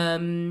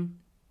 See,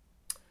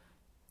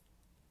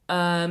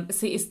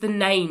 it's the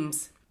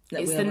names.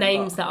 It's the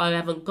names that I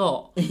haven't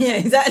got. Yeah,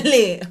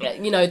 exactly.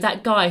 You know,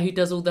 that guy who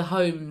does all the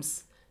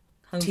Homes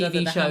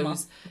TV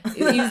shows.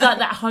 He's like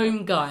that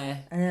home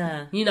guy.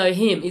 Yeah. You know,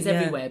 him is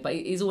everywhere, but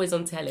he's always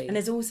on telly. And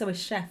there's also a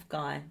chef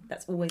guy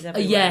that's always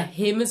everywhere. Yeah,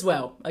 him as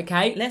well.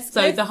 Okay. Let's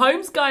the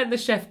Homes guy and the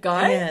chef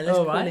guy. Yeah, let's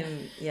call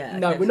him. Yeah.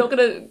 No, we're not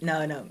gonna.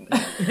 No.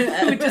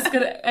 We're just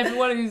gonna.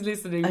 Everyone who's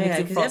listening,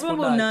 because everyone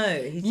will know.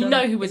 You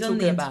know who we're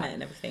talking about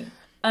and everything.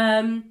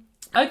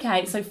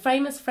 Okay, so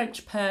famous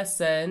French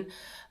person.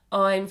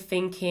 I'm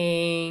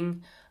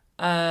thinking.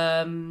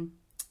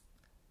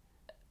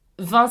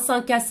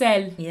 Vincent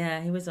Cassel.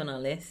 Yeah, he was on our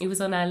list. He was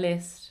on our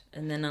list.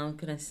 And then I'm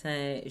going to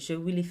say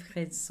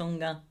Wilfried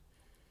Songa.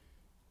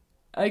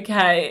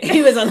 Okay.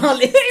 He was on our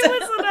list. He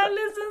was on our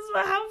list as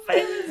well. How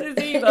famous is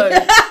he though?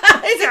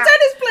 He's a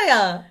tennis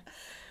player.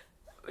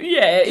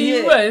 Yeah,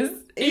 he was.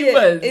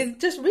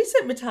 It's just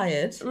recent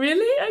retired.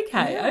 Really?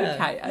 Okay, Yeah.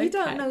 okay. You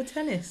don't know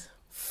tennis.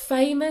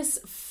 Famous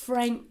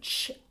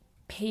French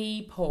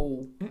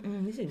people.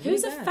 This is really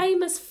Who's a bad.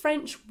 famous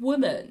French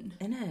woman?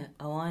 Innit?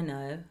 Oh, I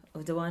know.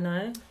 Or do I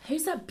know?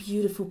 Who's that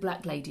beautiful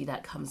black lady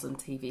that comes on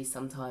TV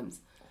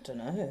sometimes? I don't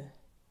know.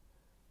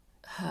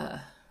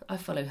 Her. I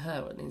follow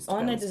her on Instagram.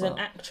 I know as there's well. an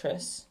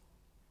actress.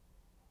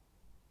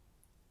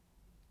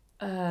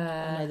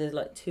 I know there's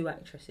like 2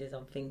 actresses,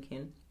 I'm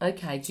thinking.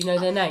 Okay, do you know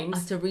their I names?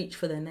 have to reach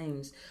for their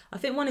names. I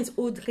think one is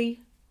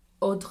Audrey.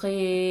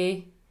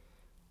 Audrey.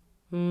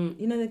 You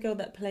know the girl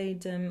that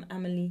played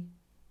Amélie?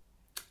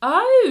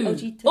 Oh!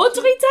 Audrey Tautou.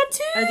 Audrey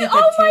Tautou! Audrey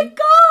Oh my Tautou.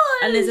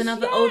 god! And there's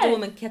another older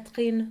woman,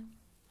 Catherine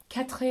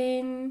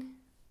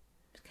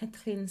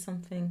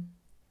something.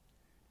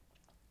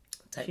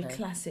 Don't She's know. a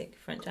classic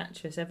French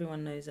actress.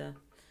 Everyone knows her.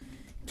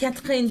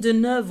 Catherine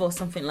Deneuve or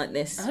something like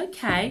this.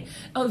 Okay.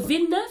 Oh,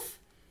 Villeneuve?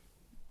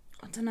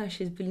 I don't know.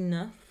 She's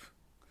Villeneuve.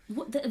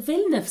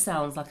 Villeneuve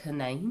sounds like her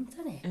name,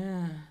 doesn't it?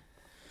 Yeah.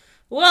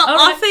 Well, All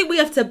I right. think we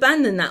have to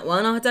abandon that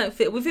one. I don't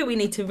think. We think we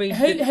need to read.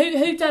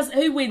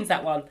 Who wins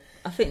that one?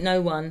 I think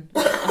no one.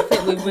 I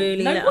think we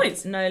really No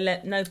points? No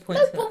No,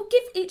 points. well,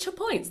 give each a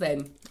points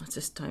then. I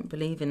just don't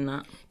believe in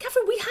that.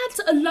 Catherine, we had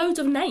a load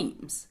of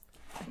names.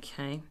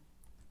 Okay.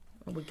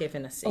 Well, we're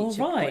giving us each All a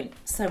right. point.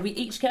 So we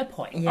each get a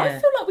point. Yeah. I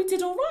feel like we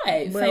did all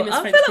right. Well, Famous I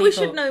French feel like we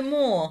people. should know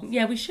more.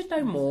 Yeah, we should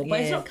know more,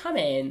 but it's Yeah. not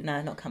coming.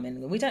 No, not coming.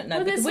 We don't know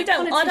Well, because there's I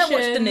some don't watch the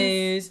politicians.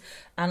 news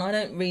and I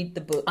don't read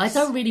the books. I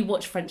don't really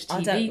watch French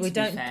TV.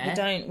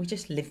 We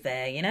just live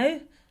there, you know.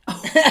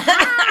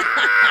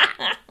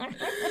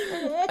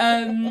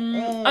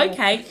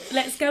 Okay,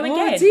 let's go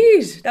again. Oh,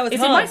 dude, that was Is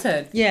hard. it my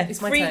turn? Yeah,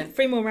 It's my three, turn.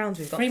 3 more rounds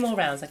we've got. 3 more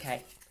rounds,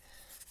 okay.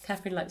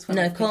 Catherine likes when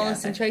No I figure out her-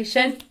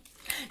 concentration.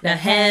 No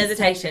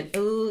hesitation.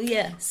 Ooh,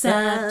 yeah.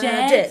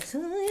 Subject.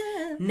 Ooh,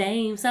 yeah.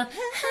 Names of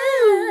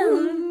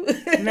Ooh.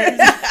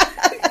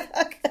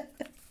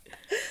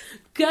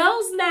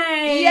 girls'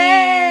 names.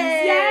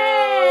 Yay!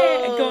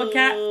 Yeah. Go on,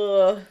 Kat.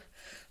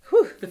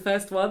 Whew. The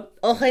first one.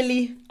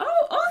 Aurélie.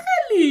 Oh,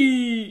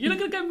 Aurélie. You're not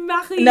going to go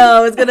Marie. No,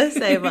 I was going to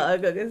say, but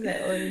I'm going to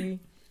say Aurélie.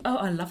 Oh,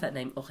 I love that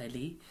name,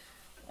 Aurélie.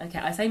 Okay,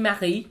 I say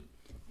Marie.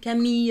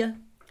 Camille.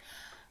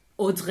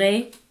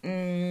 Audrey.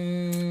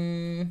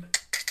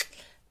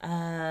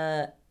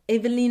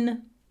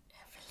 Evelyne.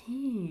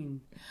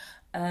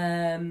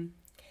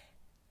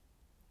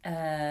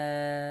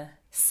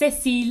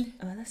 Cécile.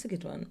 Oh, that's a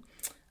good one.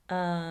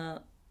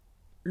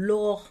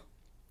 Laure.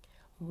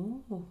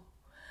 Ooh.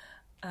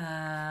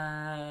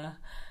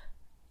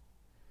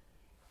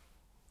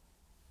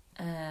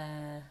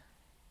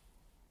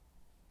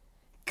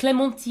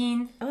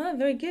 Clémentine. Oh,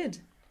 very good.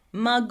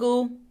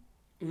 Margot.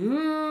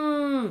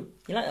 Mm.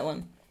 You like that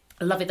one?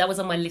 I love it. That was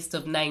on my list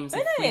of names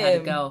if we know.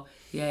 had a girl.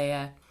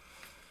 Yeah.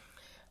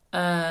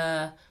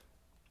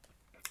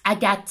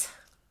 Agathe.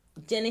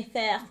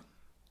 Jennifer.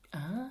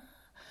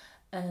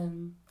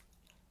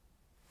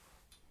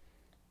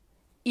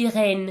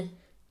 Irène.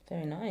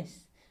 Very nice.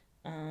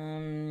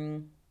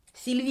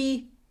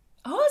 Sylvie.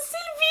 Oh,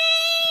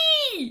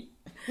 Sylvie!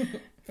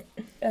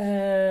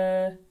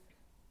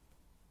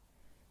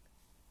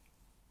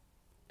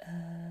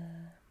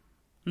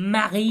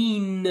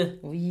 Marine.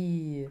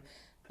 Oui.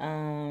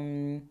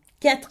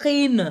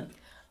 Catherine.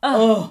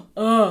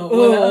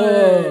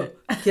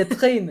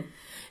 Catherine.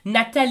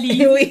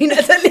 Nathalie. Oui,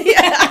 Nathalie.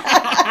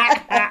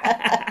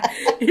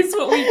 It's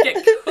what we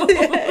get called.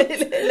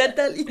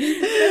 Nathalie.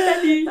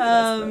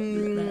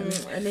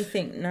 Let me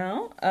think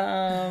now.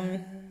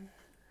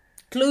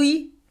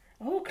 Chloe.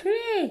 Oh,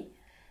 Chloe.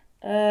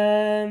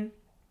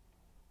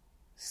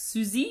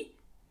 Susie.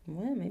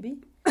 Well, maybe.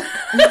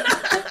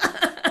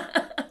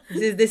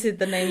 This is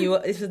the name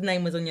this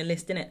name was on your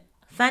list, didn't it?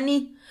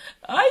 Fanny.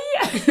 Oh,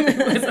 yeah.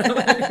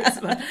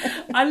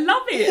 I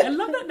love it. I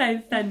love that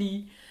name,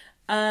 Fanny.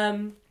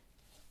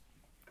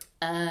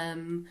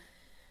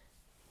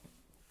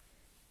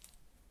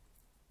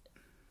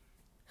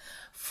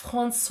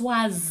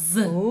 Françoise.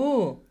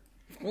 Oh,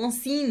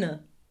 Francine.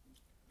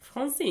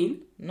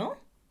 Francine? No?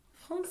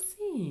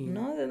 Francine.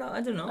 No, they're not.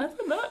 I don't know. I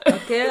don't know.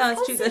 Okay, I'll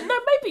choose Francine. No,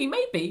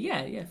 maybe.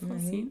 Yeah,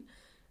 Francine.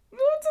 No,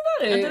 I don't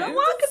know. I don't know.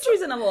 Well, I could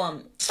choose another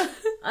one.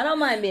 I don't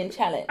mind being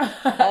challenged.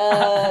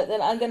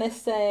 Then I'm gonna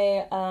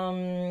say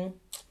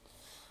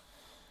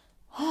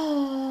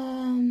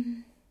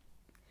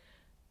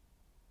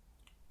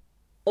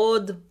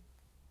Aude.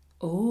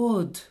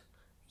 Aude.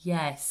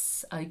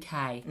 Yes.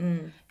 Okay.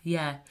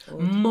 Yeah.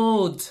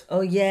 Maud.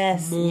 Oh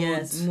yes, Maud.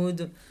 yes,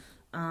 Maud.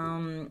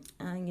 I'm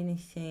gonna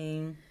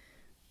say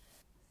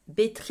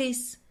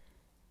Beatrice.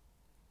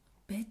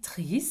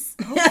 Beatrice.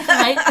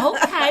 Okay.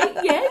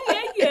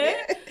 Yeah.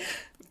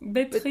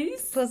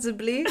 Beatrice.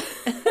 Possibly.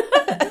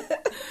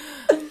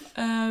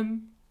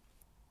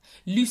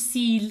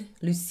 Lucille.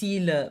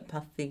 Lucille,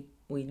 parfait.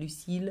 Oui,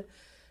 Lucille.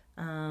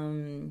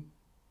 Trying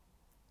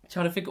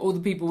to think of all the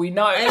people we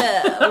know.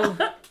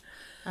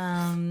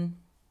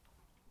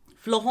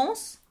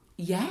 Florence.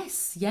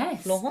 Yes.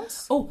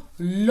 Florence. Oh,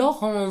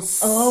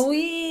 Laurence. Oh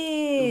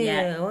oui.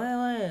 Yeah.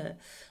 Ouais.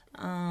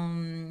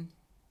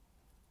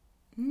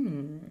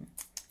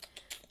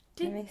 Let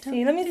me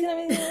see.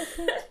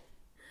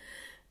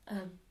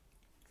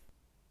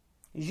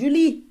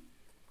 Julie.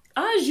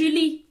 Ah,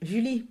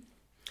 Julie.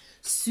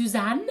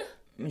 Suzanne.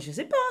 Mais je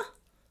sais pas.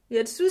 Il y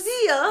a de Suzy,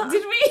 hein?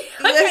 Did we?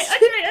 Okay.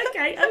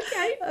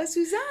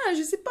 Suzanne,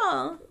 je sais pas.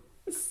 Hein?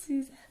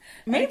 Suzanne.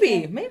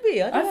 Maybe.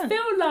 I don't know. I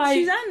feel like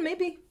Suzanne,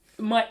 maybe.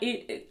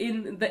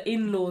 in the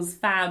in-laws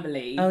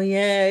family. Oh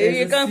yeah, there's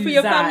you're a going through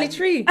your Suzanne. family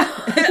tree.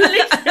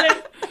 Literally,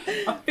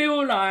 I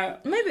feel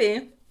like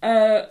Maybe.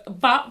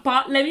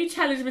 but let me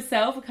challenge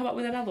myself and come up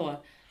with another one.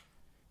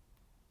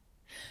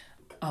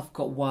 I've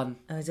got one.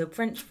 Oh, is it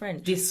French?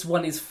 This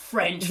one is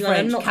French.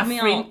 Knock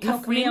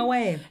me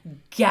away.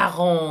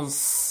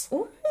 Garance.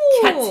 Ooh,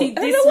 Catty,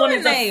 this one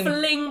is a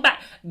fling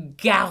back.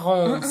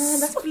 Garance.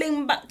 That's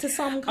fling back to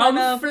some kind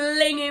I'm of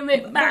flinging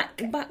it back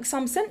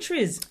some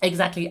centuries.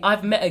 Exactly.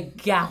 I've met a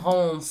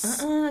Garance.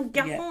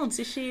 Garance.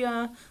 Is she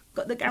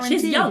got the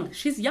guarantee?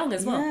 She's young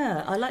as well.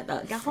 Yeah, I like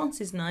that.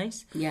 Garance is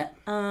nice. Yeah.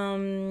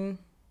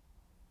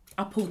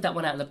 I pulled that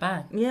one out of the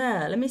bag.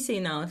 Yeah, let me see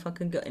now if I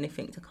can get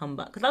anything to come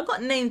back. Because I've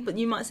got names, but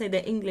you might say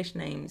they're English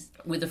names.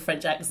 With a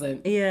French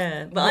accent.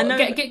 Yeah, but I know...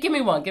 Give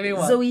me one.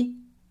 Zoe.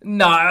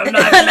 No.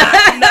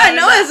 I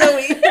know a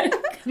Zoe.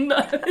 No.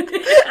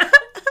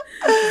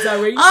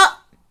 Zoe.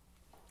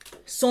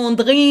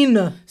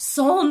 Sandrine.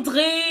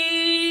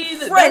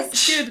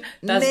 French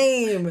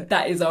name.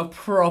 That is a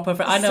proper...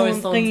 I know a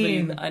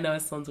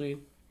Sandrine.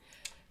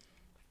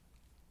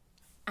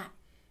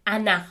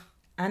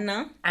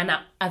 Anna,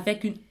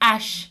 avec une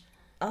H.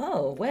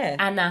 Oh, where?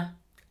 Anna.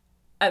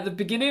 At the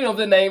beginning of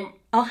the name.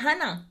 Oh,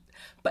 Hannah.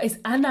 But it's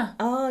Anna.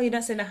 Oh, you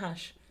don't say the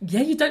hash. Yeah,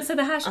 you don't say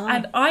the hash. Oh.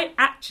 And I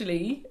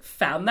actually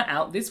found that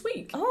out this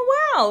week.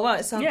 Oh, wow.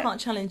 Right, so I can't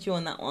challenge you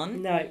on that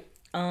one. No.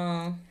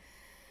 And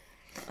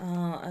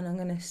I'm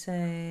going to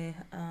say...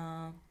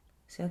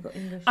 see, I've got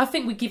English. I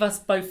think we give us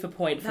both a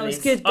point for this. That was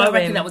good. I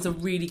reckon that was a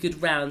really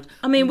good round.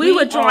 I mean, we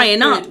were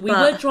drying up. We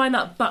were drying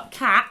up, but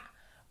Kat,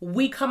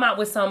 we come out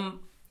with some...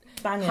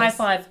 Bangers.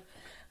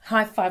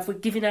 High five. We're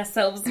giving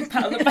ourselves a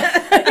pat on the back.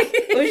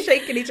 We're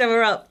shaking each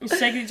other up. We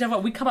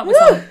come up with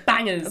some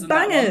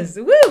bangers.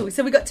 Woo!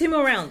 So we got 2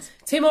 more rounds.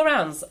 2 more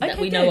rounds. Okay, that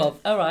we know of.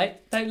 All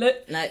right. Don't look.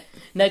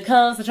 No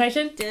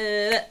concentration.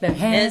 No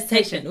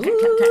hesitation.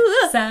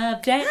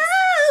 Subject.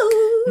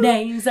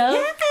 Names of.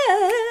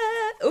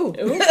 Ooh.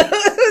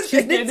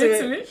 She's getting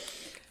into it.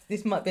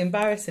 This might be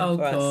embarrassing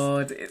for us. Oh,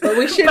 God. But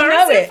we should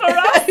know it. For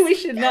us. We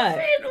should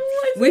know.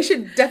 We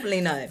should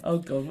definitely know. Oh,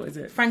 God, what is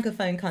it?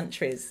 Francophone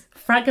countries.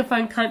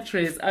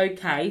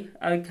 Okay.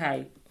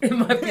 It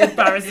might be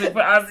embarrassing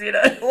for us, you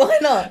know. Why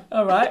not?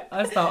 All right,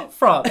 I start.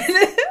 France.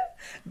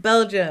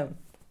 Belgium.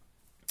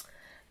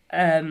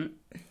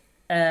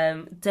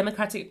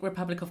 Democratic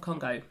Republic of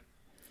Congo.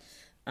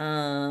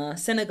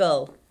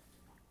 Senegal.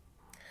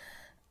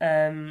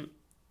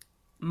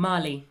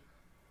 Mali.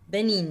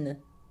 Benin.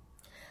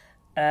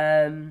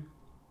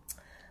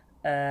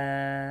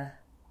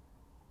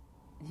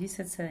 You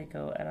said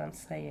Senegal, and I'm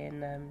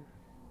saying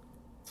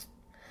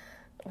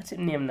what's it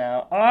name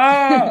now?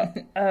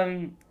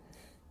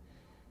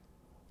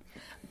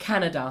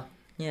 Canada.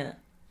 Yeah.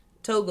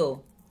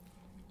 Togo.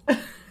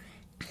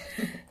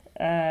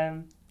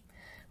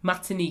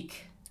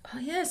 Martinique. Oh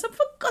yes, I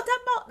forgot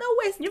about the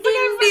West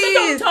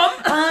Indies. Tom.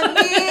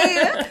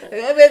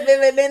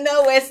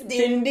 The West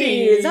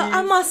Indies.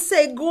 I must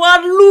say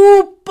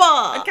Guadeloupe.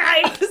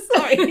 Okay.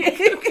 Sorry.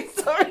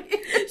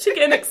 She's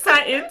getting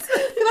excited. Can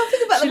I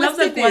think about she the loves West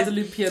her Indies?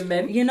 Guadeloupean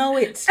men. You know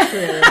it's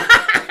true.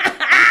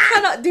 I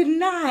cannot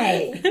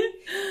deny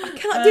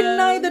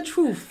the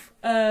truth.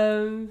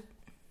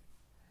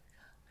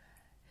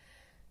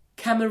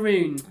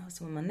 Cameroon. Oh,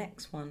 so my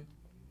next one.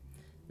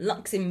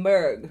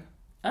 Luxembourg.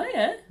 Oh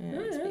yeah.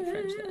 I speak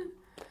French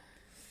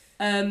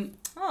there.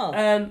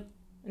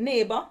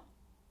 Neighbour.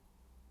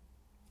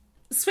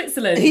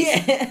 Switzerland.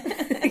 Yeah.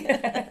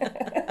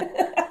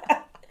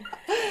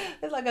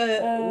 It's like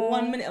a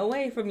 1 minute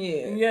away from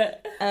you. Yeah.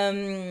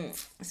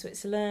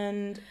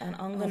 Switzerland, and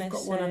I'm gonna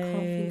say. One I can't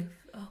think.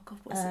 Oh God,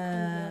 what's it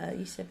called?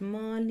 You said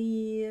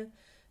Mali.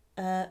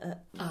 I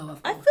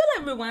feel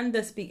like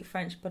Rwanda speak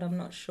French, but I'm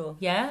not sure.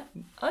 Yeah.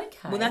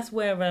 Okay. Well, that's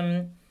where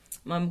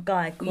my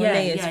guy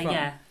Cornet is from.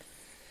 Yeah.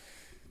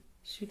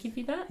 Should we give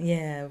you that?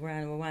 Yeah,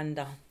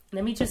 Rwanda.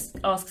 Let me just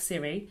ask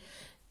Siri.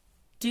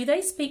 Do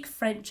they speak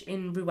French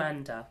in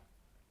Rwanda?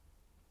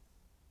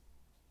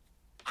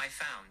 I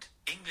found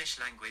English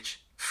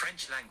language,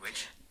 French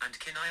language, and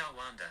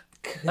Kinyarwanda.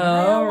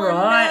 All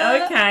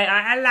right. Okay.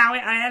 I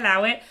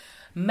allow it.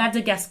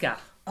 Madagascar.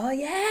 Oh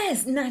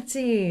yes,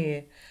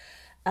 Natty.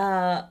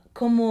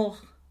 Comore.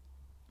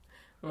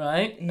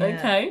 Right. Yeah.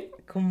 Okay.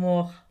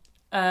 Comore.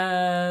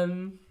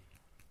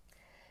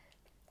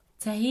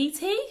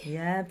 Tahiti?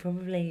 Yeah,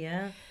 probably,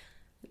 yeah.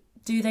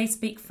 Do they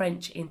speak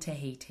French in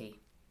Tahiti?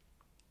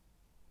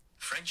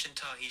 French and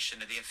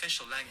Tahitian are the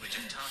official language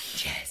of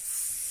Tahiti. Yes.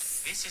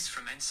 This is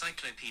from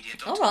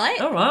encyclopedia.com. All right.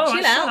 Chill out.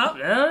 Shut up.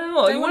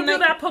 You want to do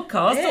that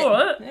podcast? Yeah. All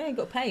right. Yeah, you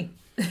got to pay.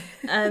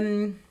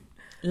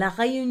 La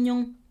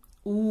Réunion.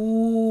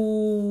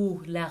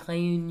 Ooh, La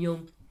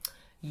Réunion.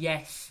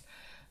 Yes.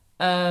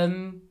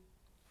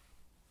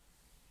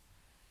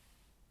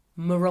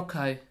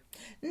 Morocco.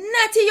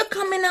 Natty, you're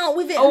coming out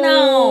with it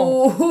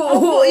now. I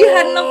thought you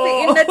had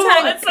nothing in the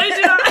tank. So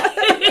did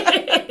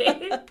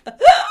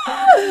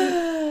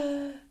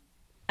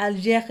I.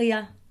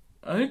 Algeria.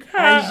 Okay.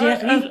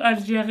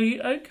 Algerie.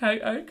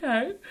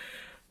 Okay.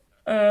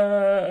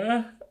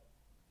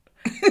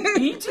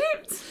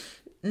 Egypt?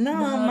 No,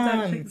 I man.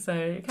 don't think so.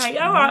 Okay,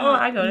 all right,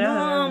 I got it.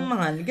 No,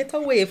 man. Get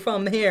away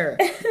from here.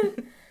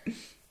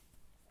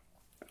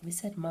 We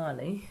said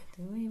Mali,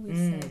 didn't we? We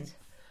said.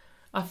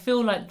 I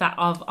feel like that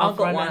I've got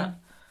run one.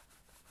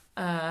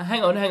 out.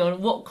 Hang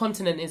on. What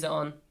continent is it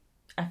on?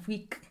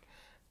 Afrique.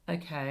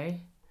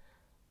 Okay.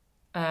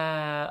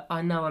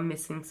 I know I'm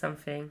missing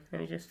something.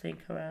 Let me just think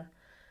about.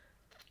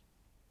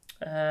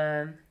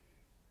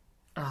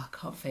 I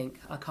can't think.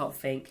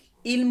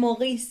 Île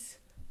Maurice.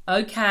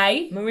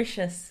 Okay.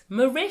 Mauritius.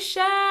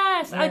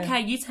 Yeah.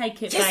 Okay, you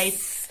take it, babe.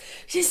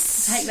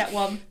 Yes. Take that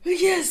one.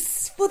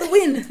 Yes. For the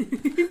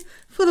win.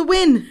 For the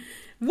win.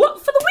 What,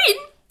 for the win?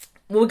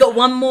 Well, we got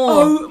one more.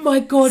 Oh my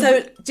God.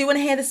 So, do you want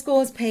to hear the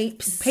scores,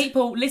 peeps?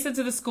 People, listen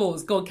to the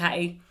scores. Go on,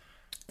 Catty.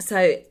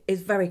 So,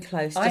 it's very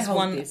close. I Just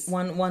hold this.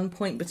 one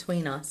point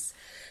between us.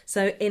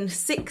 So, in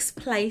 6th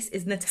place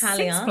is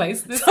Natalia.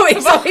 6th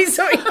place?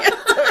 Sorry.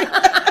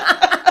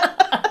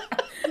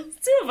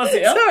 Two of us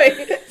here.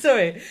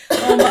 Sorry.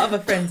 All my other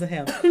friends are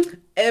here.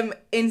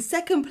 In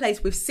 2nd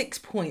place with 6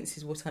 points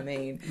is what I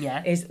mean.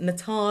 Yeah. Is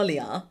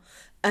Natalia.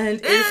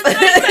 And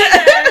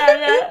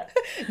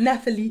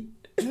Nathalie.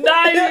 No.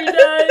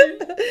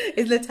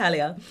 Is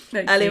Natalia.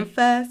 Thank And you. in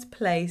 1st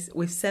place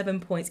with 7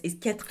 points is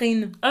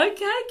Catherine.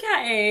 Okay,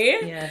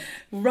 Catty. Yes.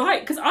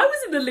 Right, because I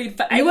was in the lead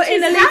for ages. You were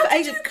in the lead How for did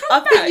ages. you come I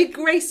back? think you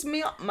graced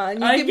me up,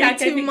 man. You give me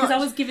too much. Because I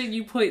was giving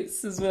you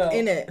points as well.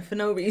 In it for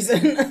no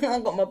reason. I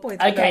got my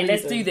points. Okay,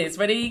 let's do this.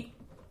 Ready?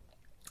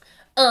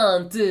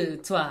 1,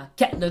 2, 3, 4.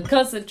 No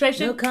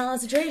concentration. No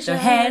concentration. No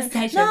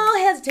hesitation. No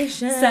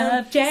hesitation.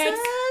 Subjects.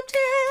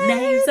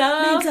 Names Names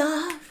of.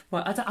 of.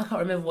 Right, I can't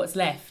remember what's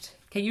left.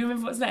 Can you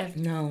remember what's left?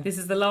 No. This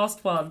is the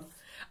last one.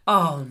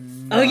 Oh,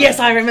 no. Oh, yes,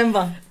 I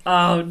remember.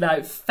 Oh,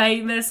 no.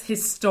 Famous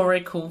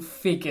historical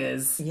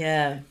figures.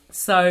 Yeah.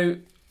 So,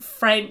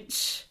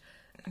 French,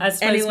 I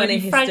suppose Anyone maybe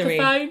in history.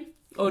 Francophone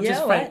or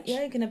just French? Right. Yeah,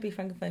 you're going to be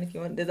Francophone if you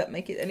want. Does that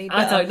make it any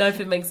better? I don't know if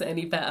it makes it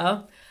any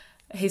better.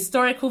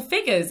 Historical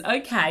figures.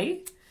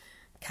 Okay.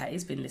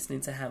 Katie's been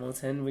listening to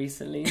Hamilton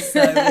recently,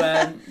 so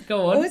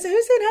go on. Who's in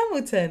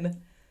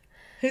Hamilton?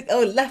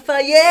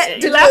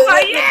 Lafayette.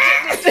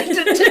 Lafayette!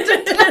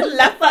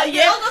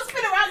 Lafayette.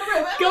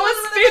 Go on,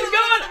 spin, go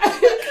on.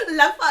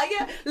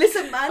 Lafayette.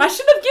 Listen, man. I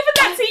should have given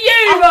that to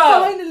you.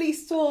 I finally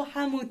saw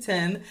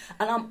Hamilton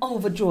and I'm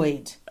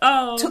overjoyed.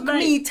 Oh, Took mate.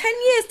 me 10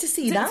 years to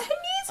see that. 10 years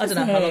I don't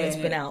know was how long it? it's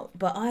been out,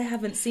 but I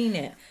haven't seen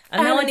it.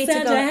 And now I need to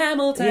Alexander go.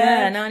 Hamilton.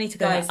 Yeah, now I need to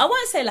go. Guys. I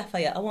won't say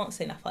Lafayette.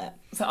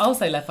 So I'll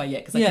say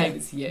Lafayette because I gave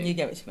it to you. You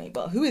gave it to me.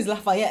 But who is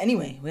Lafayette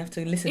anyway? We have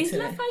to listen It's to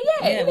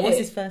Lafayette, it. Yeah, but what's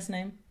isn't his first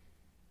name?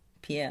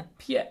 Pierre.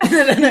 Pierre.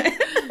 Joanne.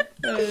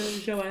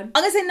 I'm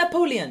going to say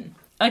Napoleon.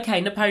 Okay,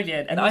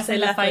 Napoleon. And You I say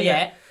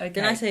Lafayette. Okay.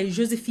 Then I say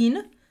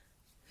Josephine,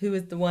 who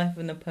is the wife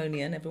of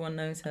Napoleon. Everyone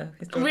knows her.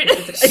 Really?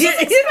 She's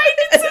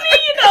explaining to me,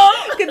 you know.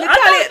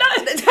 Natalia.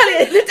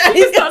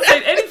 He's not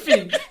saying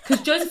anything. Because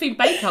Josephine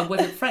Baker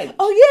wasn't French.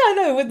 Oh, yeah, I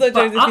know. With the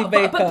Josephine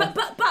Baker.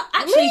 But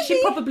actually, she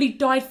Maybe. probably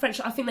died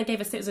French. I think they gave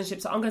her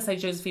citizenship, so I'm going to say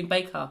Josephine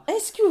Baker.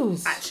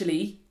 Excuse.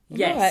 Actually,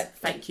 yes. Right.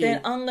 Thank you.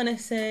 Then I'm going to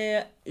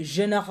say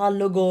General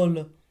de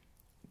Gaulle.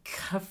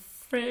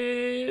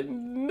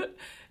 Catherine.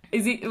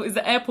 Is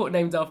the airport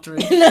named after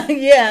him?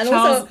 Yeah. And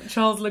also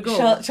Charles de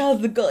Gaulle.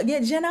 Charles de Gaulle. Yeah,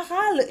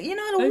 General. You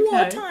know, the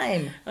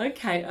wartime.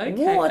 Okay.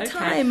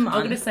 Wartime, man. I'm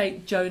going to say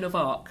Joan of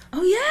Arc.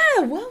 Oh,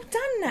 yeah. Well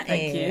done,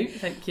 Natty.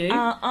 Thank you.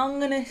 I'm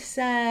going to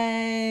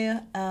say,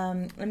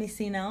 let me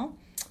see now.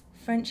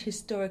 French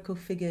historical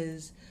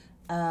figures.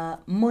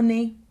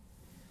 Monet.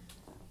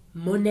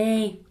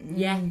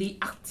 Yeah, the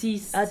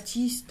artiste.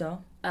 Artista.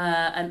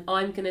 And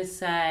I'm going to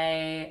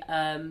say...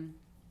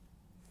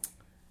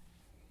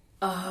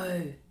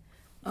 Oh,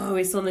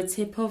 it's on the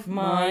tip of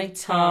my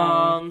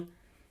tongue.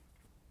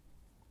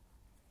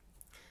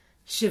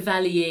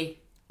 Chevalier.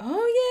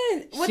 Oh,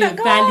 yeah. What Chevalier.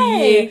 that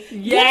guy?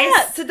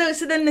 Yes. Yeah.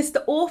 So then there's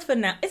the author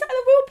now. Is that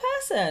a real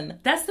person?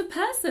 That's the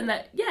person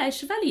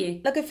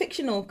Chevalier. Like a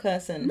fictional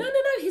person? No.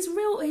 He's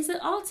an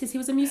artist. He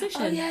was a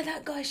musician. Oh, yeah,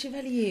 that guy,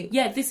 Chevalier.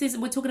 Yeah,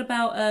 we're talking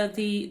about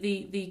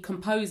the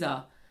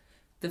composer,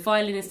 the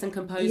violinist and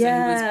composer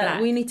who was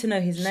black. We need to know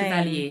his name.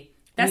 Chevalier.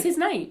 That's his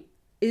name.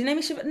 His name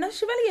is Chevalier. No,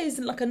 Chevalier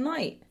isn't like a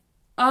knight.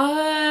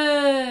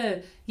 Oh,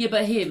 yeah,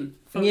 but him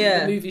from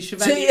the movie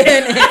Chevalier.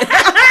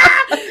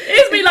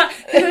 It's been like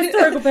a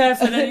historical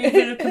person and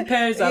he's a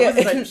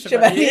composer.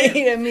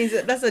 Chevalier means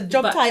that's a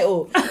job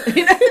title. All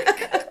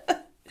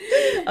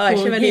right,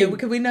 Chevalier.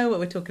 We know what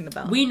we're talking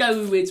about. We know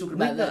who we're talking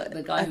about.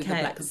 The guy who's the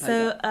black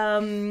composer.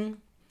 So,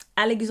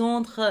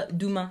 Alexandre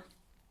Dumas.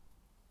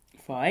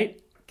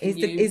 Right.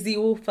 is the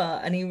author,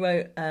 and he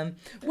wrote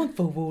One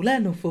for all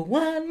and all for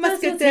one,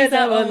 Musketeers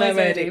are always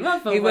ready. He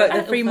wrote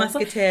the Three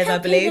Musketeers, I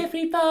believe.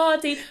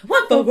 Everybody,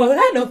 one for all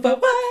and all for one.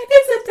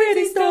 It's a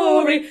pretty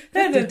story.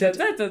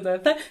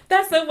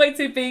 That's the way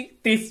to be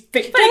this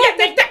big.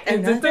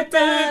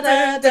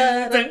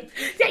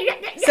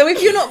 So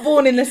if you're not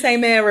born in the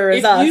same era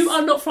as us, if you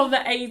are not from the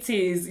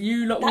 80s,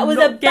 you lot that will was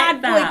not a get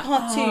bad boy that.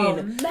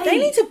 cartoon. Oh, They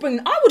need to bring.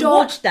 I would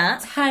watch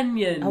that.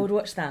 D'Artagnan. I would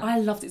watch that. I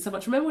loved it so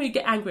much. Remember when he'd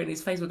get angry and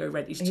his face would go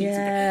red, his cheeks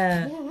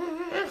Yeah. would go...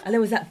 And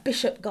there was that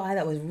bishop guy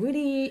that was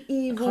really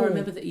evil. I can't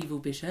remember the evil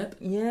bishop.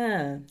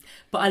 Yeah.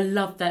 But I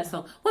loved that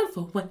song. One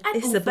for one, and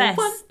It's all the for best.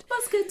 one.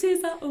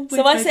 Musketeers are always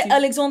So I said ready.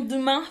 Alexandre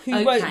Dumas,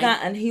 who wrote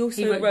that, and he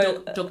also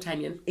wrote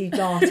D'Artagnan.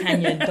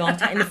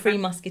 D'Artagnan, the Three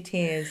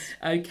Musketeers.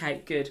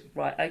 Okay, good.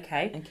 Right,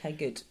 okay. Okay,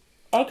 good.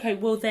 Okay,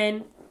 well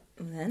then,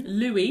 And then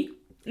Louis.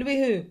 Louis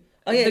who?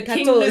 Oh yeah, The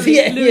King 14. Louis-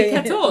 yeah, Louis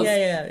yeah, 14.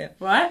 Yeah.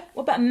 Right?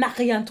 What about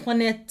Marie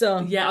Antoinette?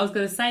 Yeah, I was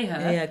going to say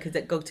her. Yeah, because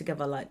they go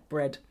together like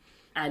bread.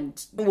 And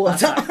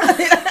Water. bread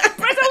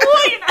and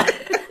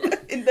water.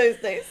 In those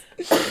days.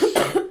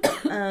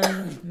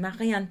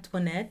 Marie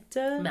Antoinette.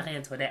 Marie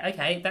Antoinette.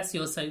 Okay, that's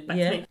yours. So back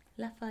Yeah. to me.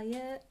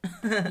 Lafayette.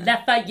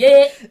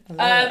 Lafayette.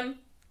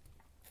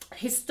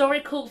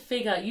 Historical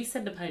figure. You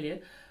said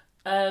Napoleon.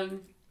 Hang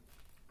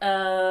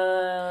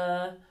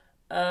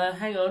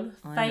on.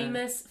 I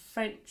Famous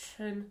French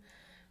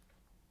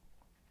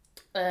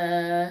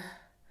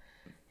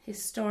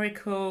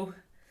historical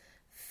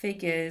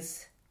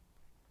figures.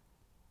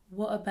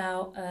 What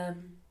about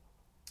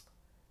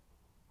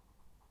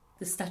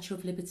the Statue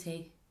of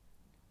Liberty?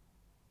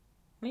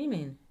 What do you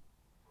mean?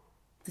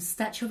 The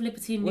Statue of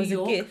Liberty in New Was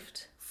York. a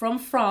gift, From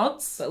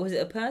France. but was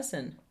it a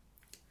person?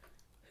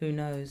 Who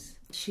knows?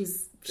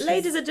 She's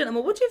Ladies and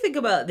gentlemen, what do you think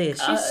about this?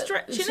 She's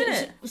stretching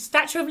it.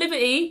 Statue of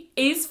Liberty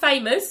is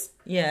famous,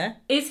 Yeah,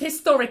 is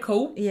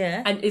historical,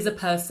 yeah. and is a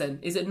person.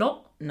 Is it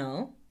not?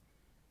 No,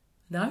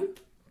 No?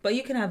 but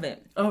you can have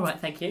it. All right,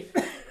 thank you.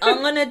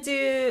 I'm gonna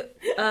do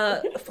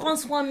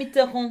François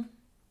Mitterrand.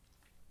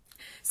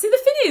 See, the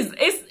thing is,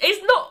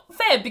 it's not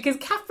fair because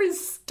Catherine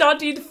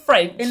studied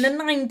French. In the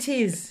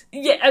 90s.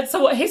 Yeah, and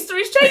so what,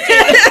 history's changing?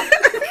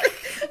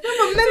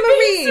 My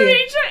memory.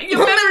 Your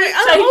memory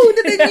I'm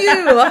older than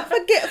you. I'm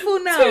forgetful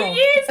now. 2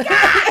 years,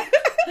 guys.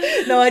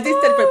 No, I did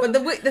study French,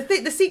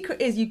 but the secret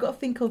is you got to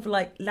think of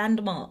like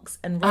landmarks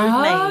and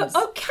road names.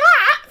 Oh,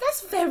 cat!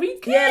 That's very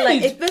good. Yeah,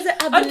 like if there's an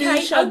avenue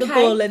Charles de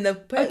Gaulle and the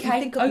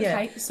think of,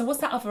 okay. So what's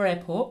that other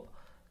airport?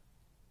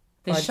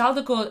 There's What? Charles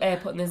de Gaulle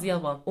Airport and there's the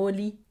other one.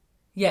 Orly.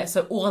 Yeah,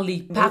 so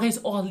Orly, Paris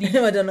Orly.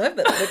 I don't know,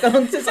 but they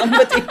belong to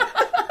somebody.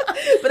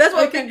 But that's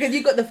what because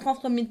you got the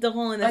François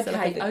Mitterrand and that's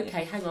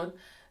Okay, hang on.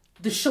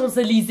 The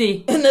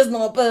Champs-Élysées. and there's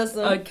not a person.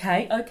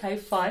 Okay,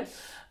 fine.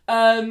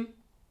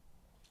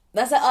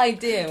 That's an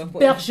idea. Of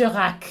what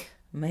Bergerac.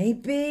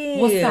 Maybe.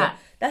 What's that?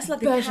 That's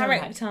like a Bergerac.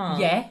 character.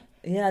 Yeah.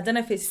 Yeah, I don't know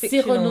if it's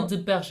Cyrano fictional. de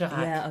Bergerac.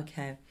 Yeah,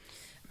 okay.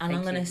 And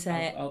I'm going to you.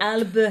 say Oh.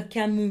 Albert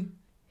Camus,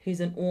 who's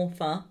an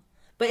author.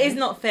 But it's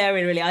not fair,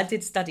 really. I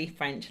did study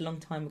French a long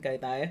time ago,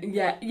 though.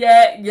 Yeah,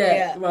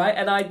 right,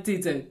 and I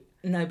didn't.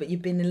 No, but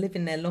you've been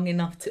living there long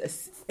enough to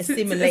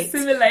assimilate. To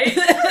assimilate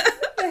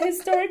the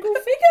historical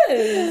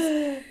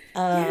figures.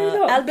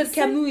 Albert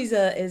Camus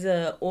is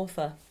a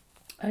author.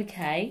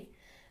 Okay,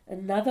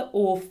 another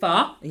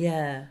author.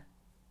 Yeah.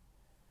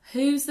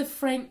 Who's the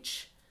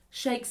French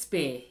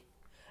Shakespeare?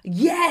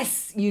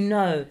 Yes, you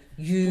know.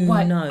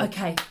 Right, know.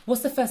 okay,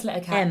 what's the first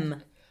letter, Kat?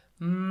 M.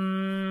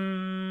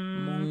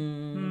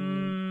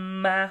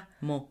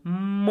 Molly.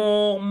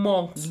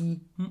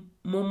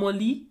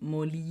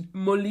 Molly.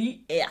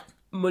 Molly. Yeah.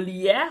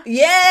 Molière.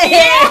 Yeah.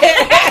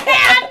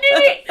 I knew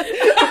it.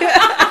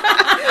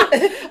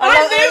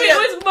 I knew it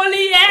was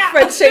Molière.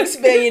 French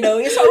Shakespeare, you know,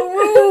 you're so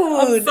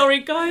rude. I'm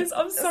sorry, guys.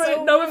 I'm sorry.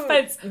 So No rude.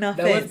 offense. No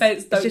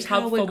offense. It's Don't just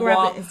come how we're for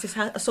grabbing. moi. It's just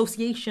how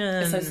association.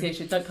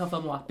 Association. Don't come for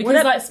moi.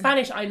 Because like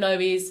Spanish, I know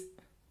is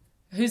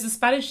who's the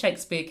Spanish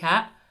Shakespeare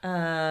cat?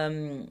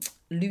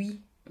 Louis.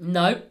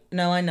 No.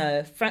 No, I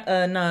know.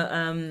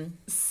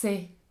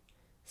 C.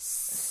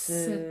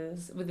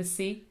 With a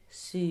C.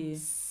 Sue.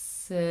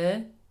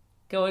 Sir.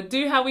 Go on.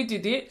 Do how we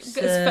did it.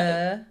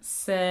 Sir.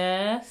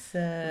 Sir.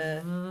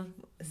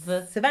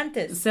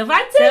 Cervantes.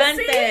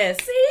 Cervantes.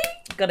 See?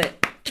 Got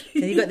it. So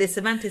you got the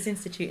Cervantes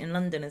Institute in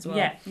London as well.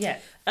 Yeah.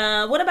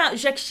 What about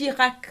Jacques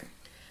Chirac?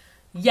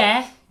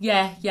 Yeah.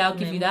 I'll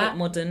give you that.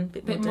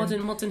 Bit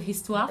modern. Modern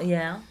histoire.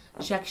 Yeah.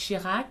 Jacques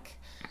Chirac.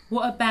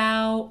 What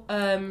about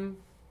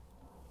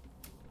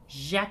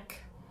Jean-Jacques?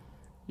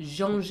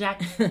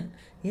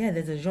 Yeah,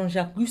 there's a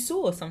Jean-Jacques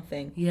Rousseau or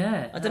something.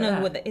 Yeah. I don't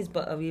know what that is,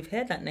 but we've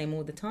heard that name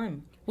all the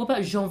time. What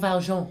about Jean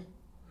Valjean?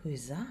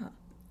 Who's that?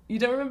 You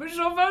don't remember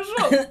Jean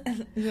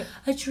Valjean?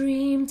 I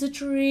dreamed a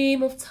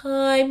dream of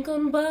time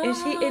gone by.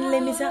 Is he in Les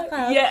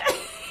Miserables? Yeah.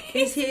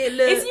 Is he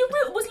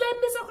Was Les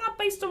Miserables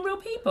based on real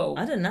people?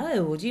 I don't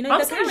know. Do you know I'm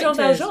the saying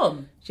characters? Jean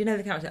Valjean. Do you know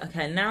the character?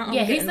 Okay, now I'm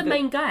Yeah, getting he's the a bit,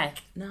 main guy.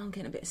 Now I'm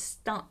getting a bit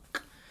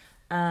stuck.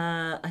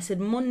 I said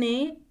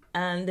Monet,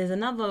 and there's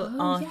another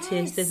artist.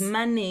 yes. There's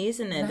Manet,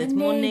 isn't there? There's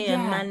Manet, Monet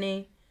and yeah.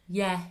 Manet.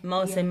 Yeah.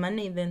 I'll say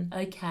money then.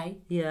 Okay.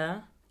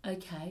 Yeah.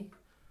 Okay.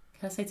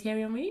 Can I say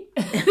Thierry Henry?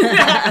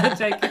 I'm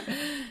joking.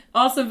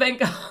 Arsene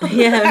Wenger.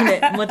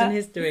 Yeah, modern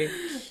history.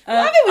 Oh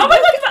my God,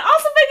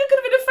 Arsene Wenger could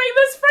have been a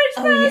famous French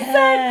person.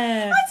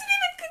 Yeah. I didn't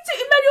even do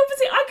Emmanuel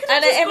Petit. I could have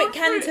And just Eric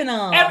gone through-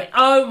 Cantona.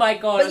 Oh my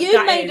God. But you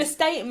that made a is-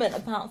 statement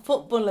about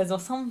footballers or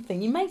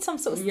something. You made some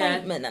sort of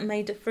statement that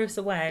made it threw us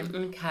away.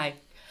 Okay.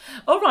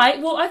 All right.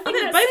 Well, I think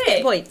that's both get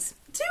it. points.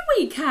 Do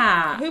we,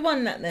 Kat? Who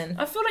won that then?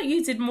 I feel like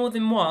you did more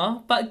than moi,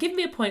 but give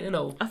me a point and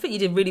all. I think you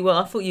did really well.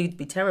 I thought you'd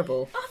be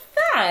terrible. Oh,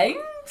 thanks.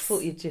 I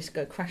thought you'd just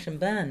go crash and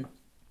burn.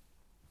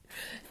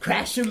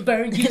 Crash and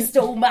burn, you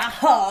stole my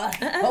heart.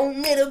 Oh,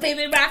 little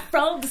baby, right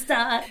from the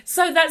start.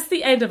 So that's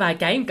the end of our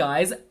game,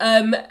 guys.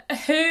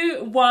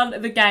 Who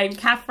won the game,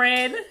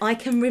 Catherine? I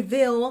can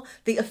reveal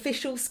the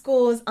official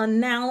scores are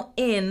now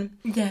in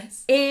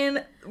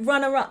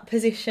runner-up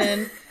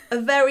position. A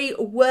very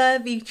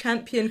worthy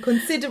champion,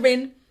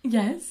 considering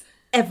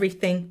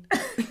everything.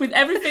 With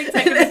everything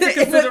taken into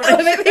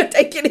consideration. Everything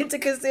taken into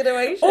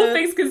consideration. All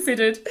things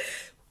considered.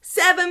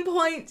 7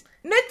 points,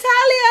 Natalia!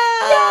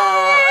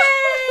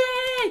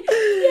 Yay!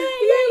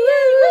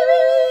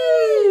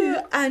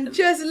 Yay! And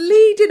just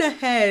leading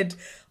ahead,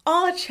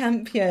 our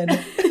champion.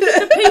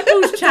 The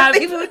people's champ.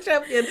 People's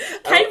champion.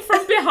 Came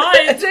from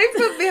behind. Came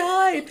from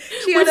behind.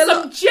 She With had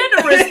some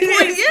generous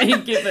points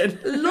being given.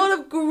 A lot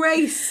of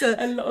grace.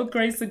 A lot of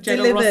grace and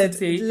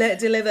generosity.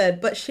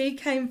 Delivered. But she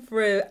came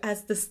through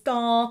as the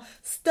star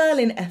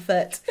sterling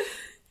effort.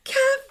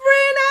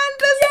 Catherine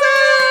Anderson!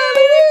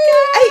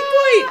 8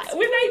 points!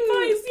 With 8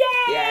 points,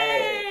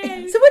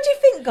 yay! So what do you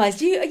think,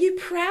 guys? Are you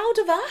proud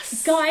of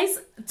us? Guys,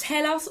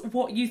 tell us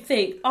what you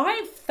think.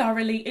 I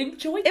thoroughly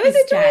enjoyed It was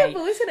this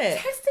enjoyable, game. isn't it?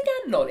 Testing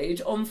our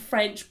knowledge on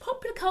French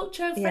popular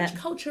culture, French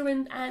culture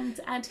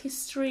and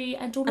history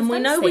and all of And we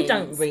those know things. we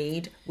don't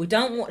read, we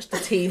don't watch the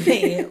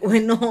TV,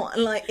 we're not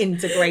like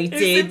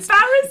integrated. It's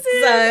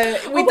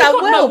embarrassing. So we've done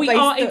well. No, we based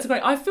are on-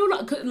 integrated. I feel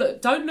like,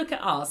 look, don't look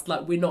at us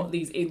like we're not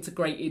these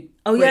integrated.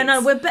 Oh yeah, Brits.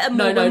 no, we're better.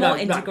 We're more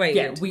integrated.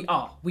 Yeah, we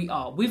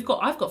are.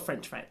 I've got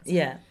French friends.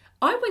 Yeah.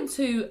 I went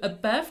to a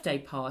birthday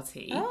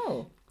party.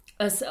 Oh.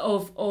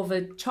 Of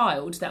a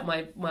child that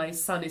my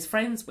son is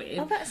friends with.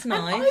 Oh, that's And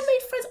nice. I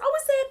made friends. I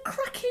was there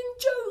cracking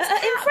jokes.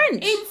 In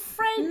French? In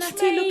French,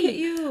 Natty, mate. look at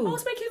you. I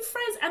was making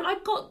friends and I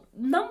got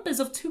numbers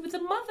of 2 of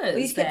the mothers. Well,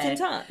 you kept there. in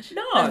touch?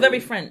 No. That's very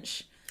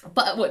French.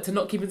 But what, to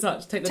not keep in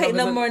touch? Take the Take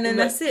numbers number and then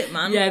that's it,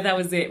 man. Yeah, that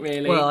was it,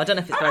 really. Well, I don't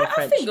know if it's very I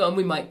French. think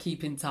we might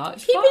keep in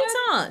touch. Keep in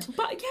touch.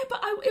 But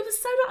it was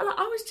so like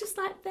I was just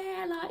like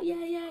there, like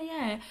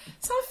yeah.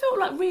 So I felt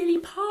like really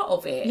part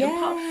of it.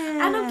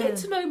 Yeah. And I'm getting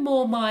to know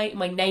more my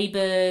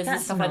neighbours and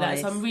That's stuff like that.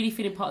 So nice. I'm really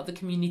feeling part of the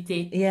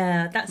community.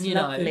 Yeah, that's You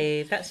know.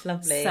 lovely. That's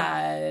lovely.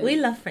 So We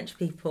love French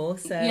people.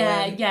 So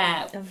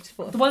yeah. I just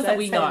thought- The ones that don't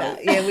we say know.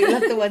 that. Yeah, we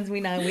love the ones we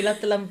know. We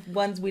love the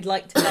ones we'd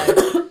like to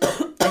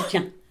know.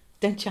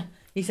 Don't you?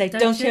 You say,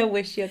 don't you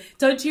wish your...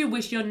 Don't you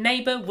wish your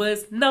neighbour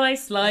was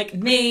nice like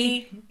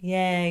me?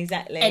 Yeah,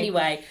 exactly.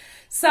 Anyway,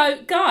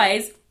 so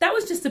guys, that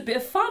was just a bit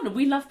of fun.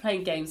 We love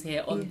playing games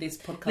here on this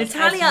podcast.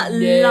 Natalia as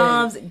you know.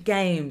 loves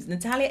games.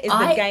 Natalia is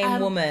the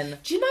game woman.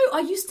 Do you know, I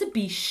used to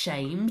be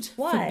shamed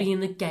Why? for being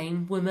the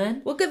game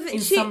woman Well, in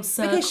some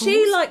circles. because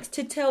she likes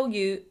to tell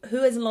you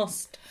who has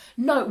lost.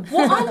 No,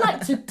 what I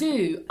like to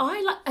do,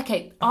 I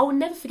will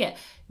never forget.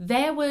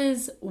 There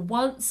was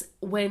once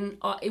when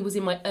it was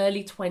in my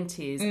early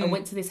 20s, I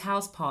went to this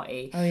house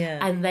party. Oh,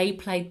 yeah. And they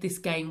played this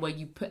game where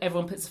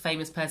everyone puts a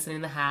famous person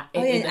in the hat.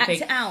 In the act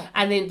thing. it out.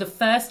 And then the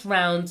first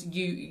round,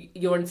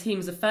 you're on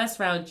teams. The first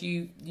round,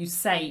 you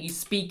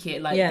speak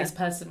it like this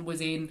person was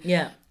in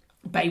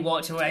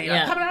Baywatch or whatever. You're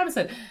like, Pamela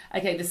Anderson.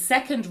 Okay, the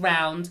second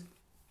round,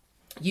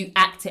 you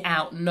act it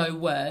out, no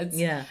words.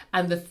 Yeah.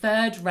 And the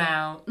third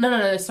round...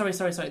 No, sorry.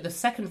 The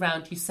second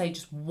round, you say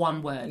just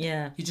one word.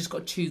 Yeah. You just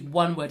got to choose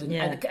one word.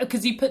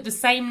 Because you put the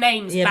same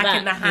names back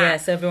in the hat. Yeah,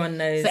 so everyone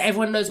knows. So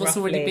everyone knows what's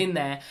roughly. already been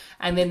there.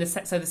 And then the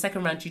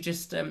second round, you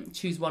just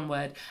choose one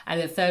word.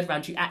 And the third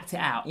round, you act it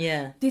out.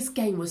 Yeah. This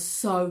game was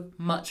so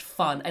much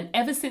fun. And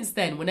ever since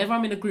then, whenever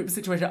I'm in a group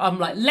situation, I'm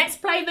like, let's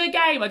play the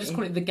game. I just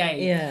call it the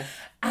game. Yeah.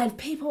 And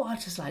people are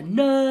just like,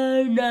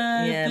 no,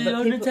 Yeah, but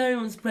people... Natalia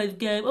wants to play the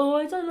game. Oh,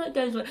 I don't like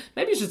games.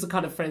 Maybe it's just the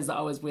kind of friends that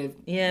I was with.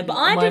 Yeah, but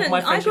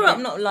I grew up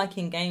not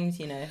liking games,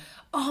 you know.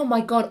 Oh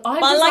my God, I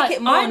like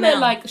it more I'm now.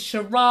 like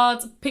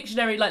charades,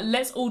 Pictionary, like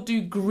let's all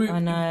do group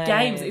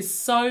games. It's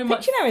so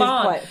much fun. Pictionary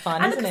is quite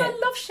fun, and isn't because it?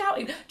 I love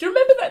shouting. Do you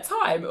remember that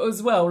time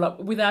as well, like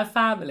with our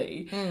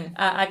family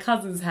at our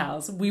cousin's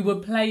house, we were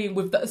playing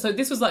with so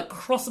this was like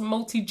cross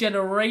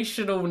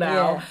multi-generational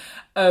now.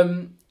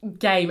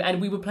 Game,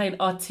 and we were playing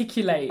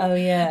Articulate. Oh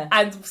yeah.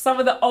 And some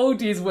of the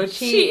oldies were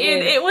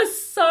cheating. It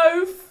was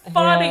so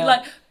funny,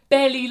 like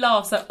barely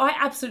laugh. So I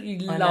absolutely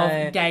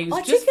love games.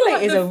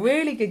 Articulate is a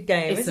really good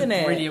game, isn't it?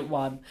 It's a brilliant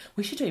one.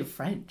 We should do it in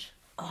French.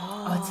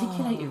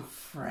 Articulate in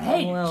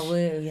French. Well,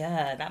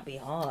 yeah, that'd be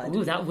hard.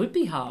 Ooh, that would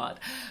be hard.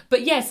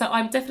 But yeah, so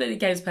I'm definitely a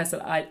games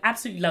person. I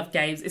absolutely love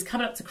games. It's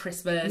coming up to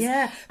Christmas.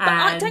 Yeah,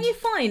 but don't you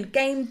find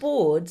game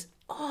boards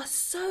are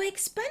so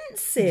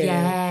expensive.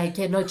 Yeah.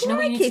 No, do you know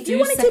what you need Crikey, to if do?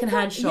 wanted to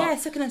Second-hand buy- shop. Yeah,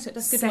 second-hand shop.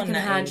 That's a good one.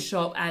 Second-hand Natalie.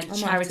 shop and might have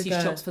to charity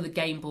go. shops for the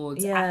game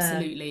boards. Yeah.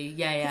 Absolutely.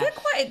 Yeah. They're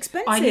quite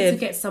expensive. I need to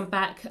get some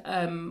back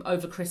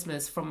over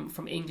Christmas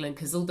from England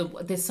because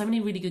there's so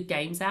many really good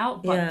games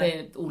out, but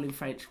they're all in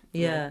French.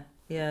 Yeah.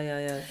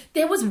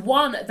 There was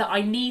one that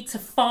I need to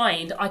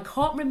find. I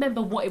can't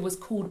remember what it was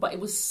called, but it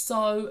was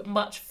so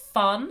much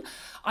fun.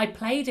 I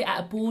played it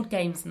at a board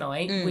games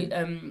night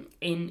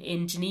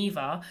in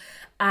Geneva.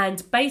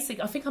 And I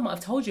think I might have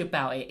told you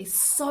about it. It's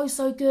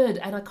so good.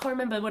 And I can't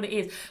remember what it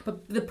is.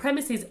 But the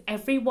premise is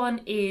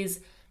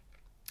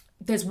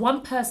there's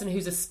one person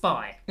who's a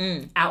spy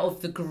out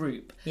of the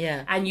group.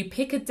 Yeah. And you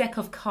pick a deck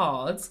of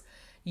cards.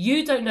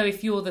 You don't know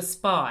if you're the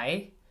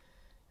spy.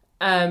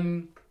 I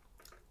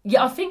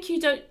think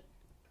you don't...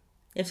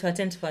 You have to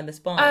identify the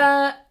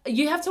spy.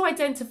 You have to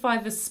identify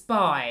the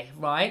spy,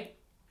 right?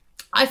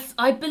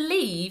 I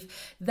believe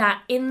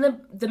that in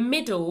the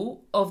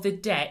middle of the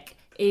deck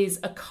is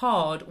a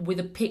card with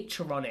a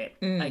picture on it,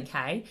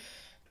 okay?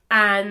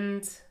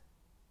 And...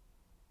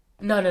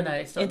 No,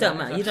 it's not. It don't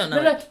matter. You don't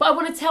know. No, but I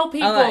want to tell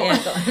people. Oh,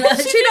 right, yeah,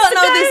 she don't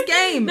know this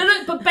game.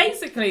 No, but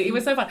basically, it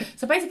was so fun.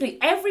 So basically,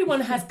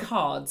 everyone has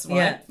cards, right?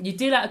 Yeah. You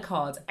deal out a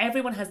card.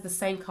 Everyone has the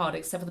same card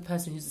except for the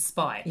person who's a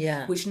spy,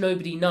 which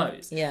nobody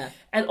knows. Yeah.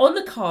 And on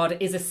the card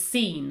is a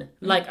scene,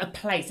 like a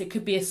place. It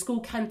could be a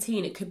school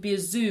canteen. It could be a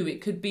zoo.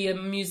 It could be a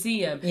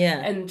museum. Yeah.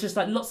 And just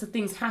like lots of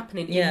things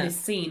happening in this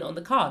scene on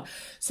the card.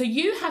 So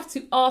you have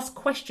to ask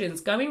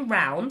questions going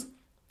round.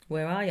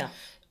 Where are you?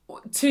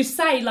 To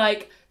say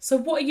like, so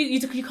what are you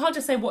can't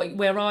just say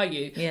where are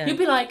you? Yeah. You'd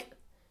be like,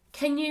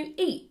 can you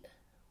eat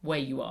where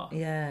you are?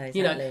 Yeah,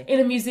 exactly. You know, in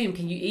a museum,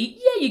 can you eat?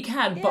 Yeah, you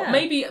can. Yeah. But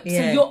maybe so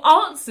Yeah. your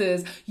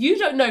answers, you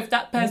don't know if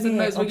that person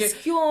knows where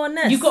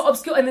obscureness. you've got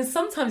obscure, and then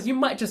sometimes you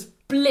might just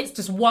blitz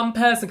just one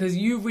person because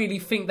you really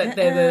think that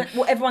they're the...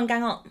 Well, everyone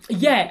gang up.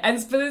 Yeah,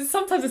 but then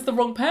sometimes it's the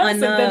wrong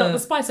person. know. They're not the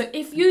spy. So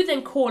if you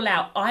then call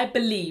out, I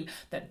believe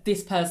that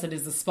this person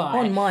is the spy.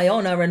 On my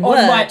honour and on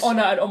word. my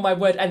honour and on my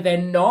word, and they're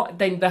not,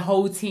 then the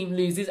whole team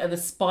loses and the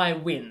spy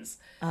wins.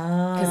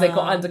 Because they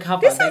got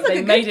undercover. This sounds like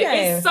a made good it.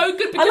 game. It's so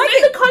good because I like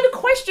it's the kind of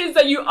questions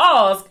that you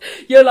ask.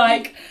 You're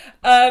like,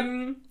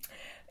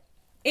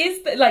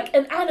 is that like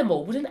an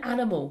animal? Would an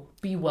animal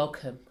be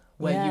welcome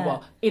where you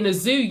are? In a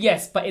zoo,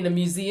 yes, but in a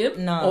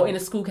museum or in a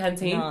school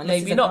canteen,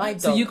 maybe not.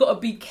 So you got to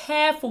be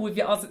careful with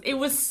your answers. It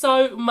was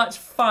so much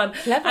fun.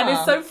 Clever. And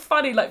it's so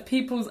funny, like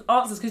people's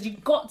answers, because you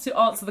got to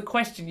answer the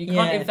question. You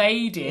can't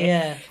evade it.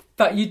 Yeah.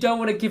 But you don't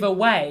want to give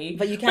away.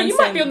 But you can.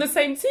 Might be on the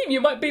same team.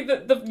 You might be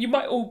you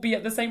might all be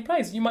at the same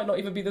place. You might not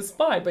even be the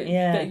spy, but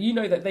you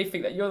know that they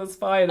think that you're the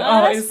spy. And,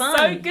 it's fun.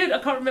 so good. I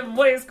can't remember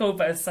what it's called,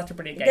 but it's such a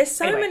brilliant game. There's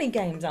so many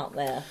games out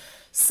there.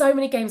 So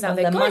many games out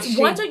there. the Guys, mushy-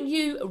 why don't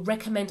you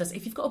recommend us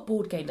if you've got a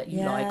board game that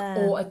you like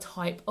or a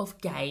type of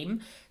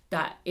game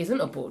that isn't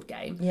a board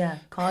game? Yeah.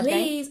 Card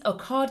Please, a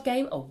card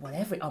game or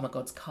whatever. Oh my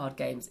God, card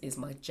games is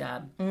my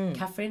jam.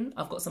 Catherine,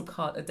 I've got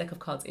a deck of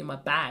cards in my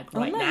bag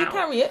right now. You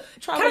carry it.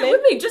 Carry it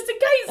with me just in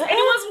case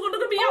anyone's going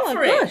to be up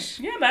for gosh.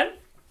 it. Yeah, man.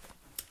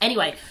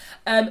 Anyway,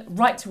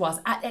 write to us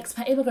at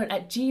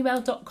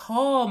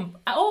expatimmigrant@gmail.com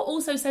or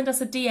also send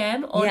us a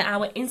DM on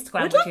our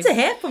Instagram. We'd love to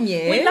hear from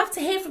you. We'd love to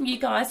hear from you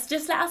guys.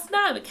 Just let us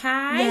know,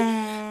 okay?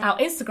 Yeah. Our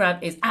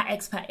Instagram is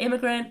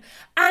 @expatimmigrant.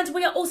 And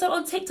we are also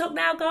on TikTok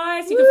now,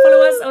 guys. You can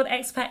follow us on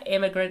Expat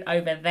Immigrant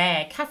over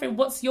there. Catherine,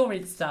 what's your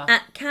Insta?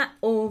 At Cat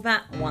All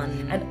That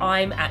One. And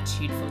I'm at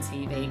Tuneful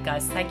TV.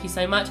 Guys, thank you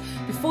so much.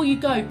 Before you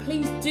go,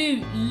 please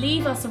do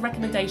leave us a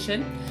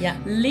recommendation. Yeah.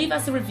 Leave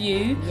us a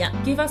review. Yeah.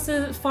 Give us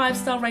a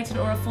 5-star rating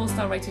or a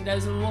 4-star rating.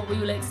 Those are what we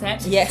will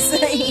accept. Yes.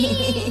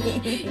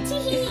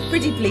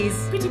 Pretty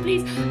please. Pretty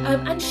please.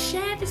 And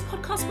share this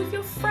podcast with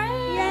your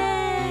friends.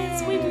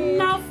 Yes. We'd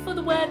love for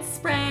the word to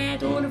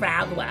spread all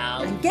around the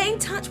world. And get in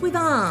touch with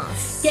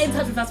us. Get in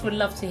touch with us. We'd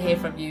love to hear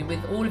from you with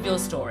all of your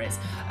stories.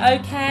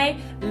 Okay.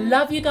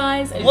 Love you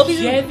guys. Je Gros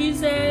bisous.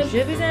 vous aime.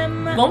 Je vous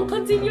aime. Bonne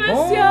continuation.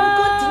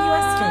 Bonne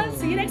continuation.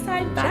 See you next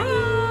time. Bye.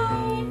 Ciao.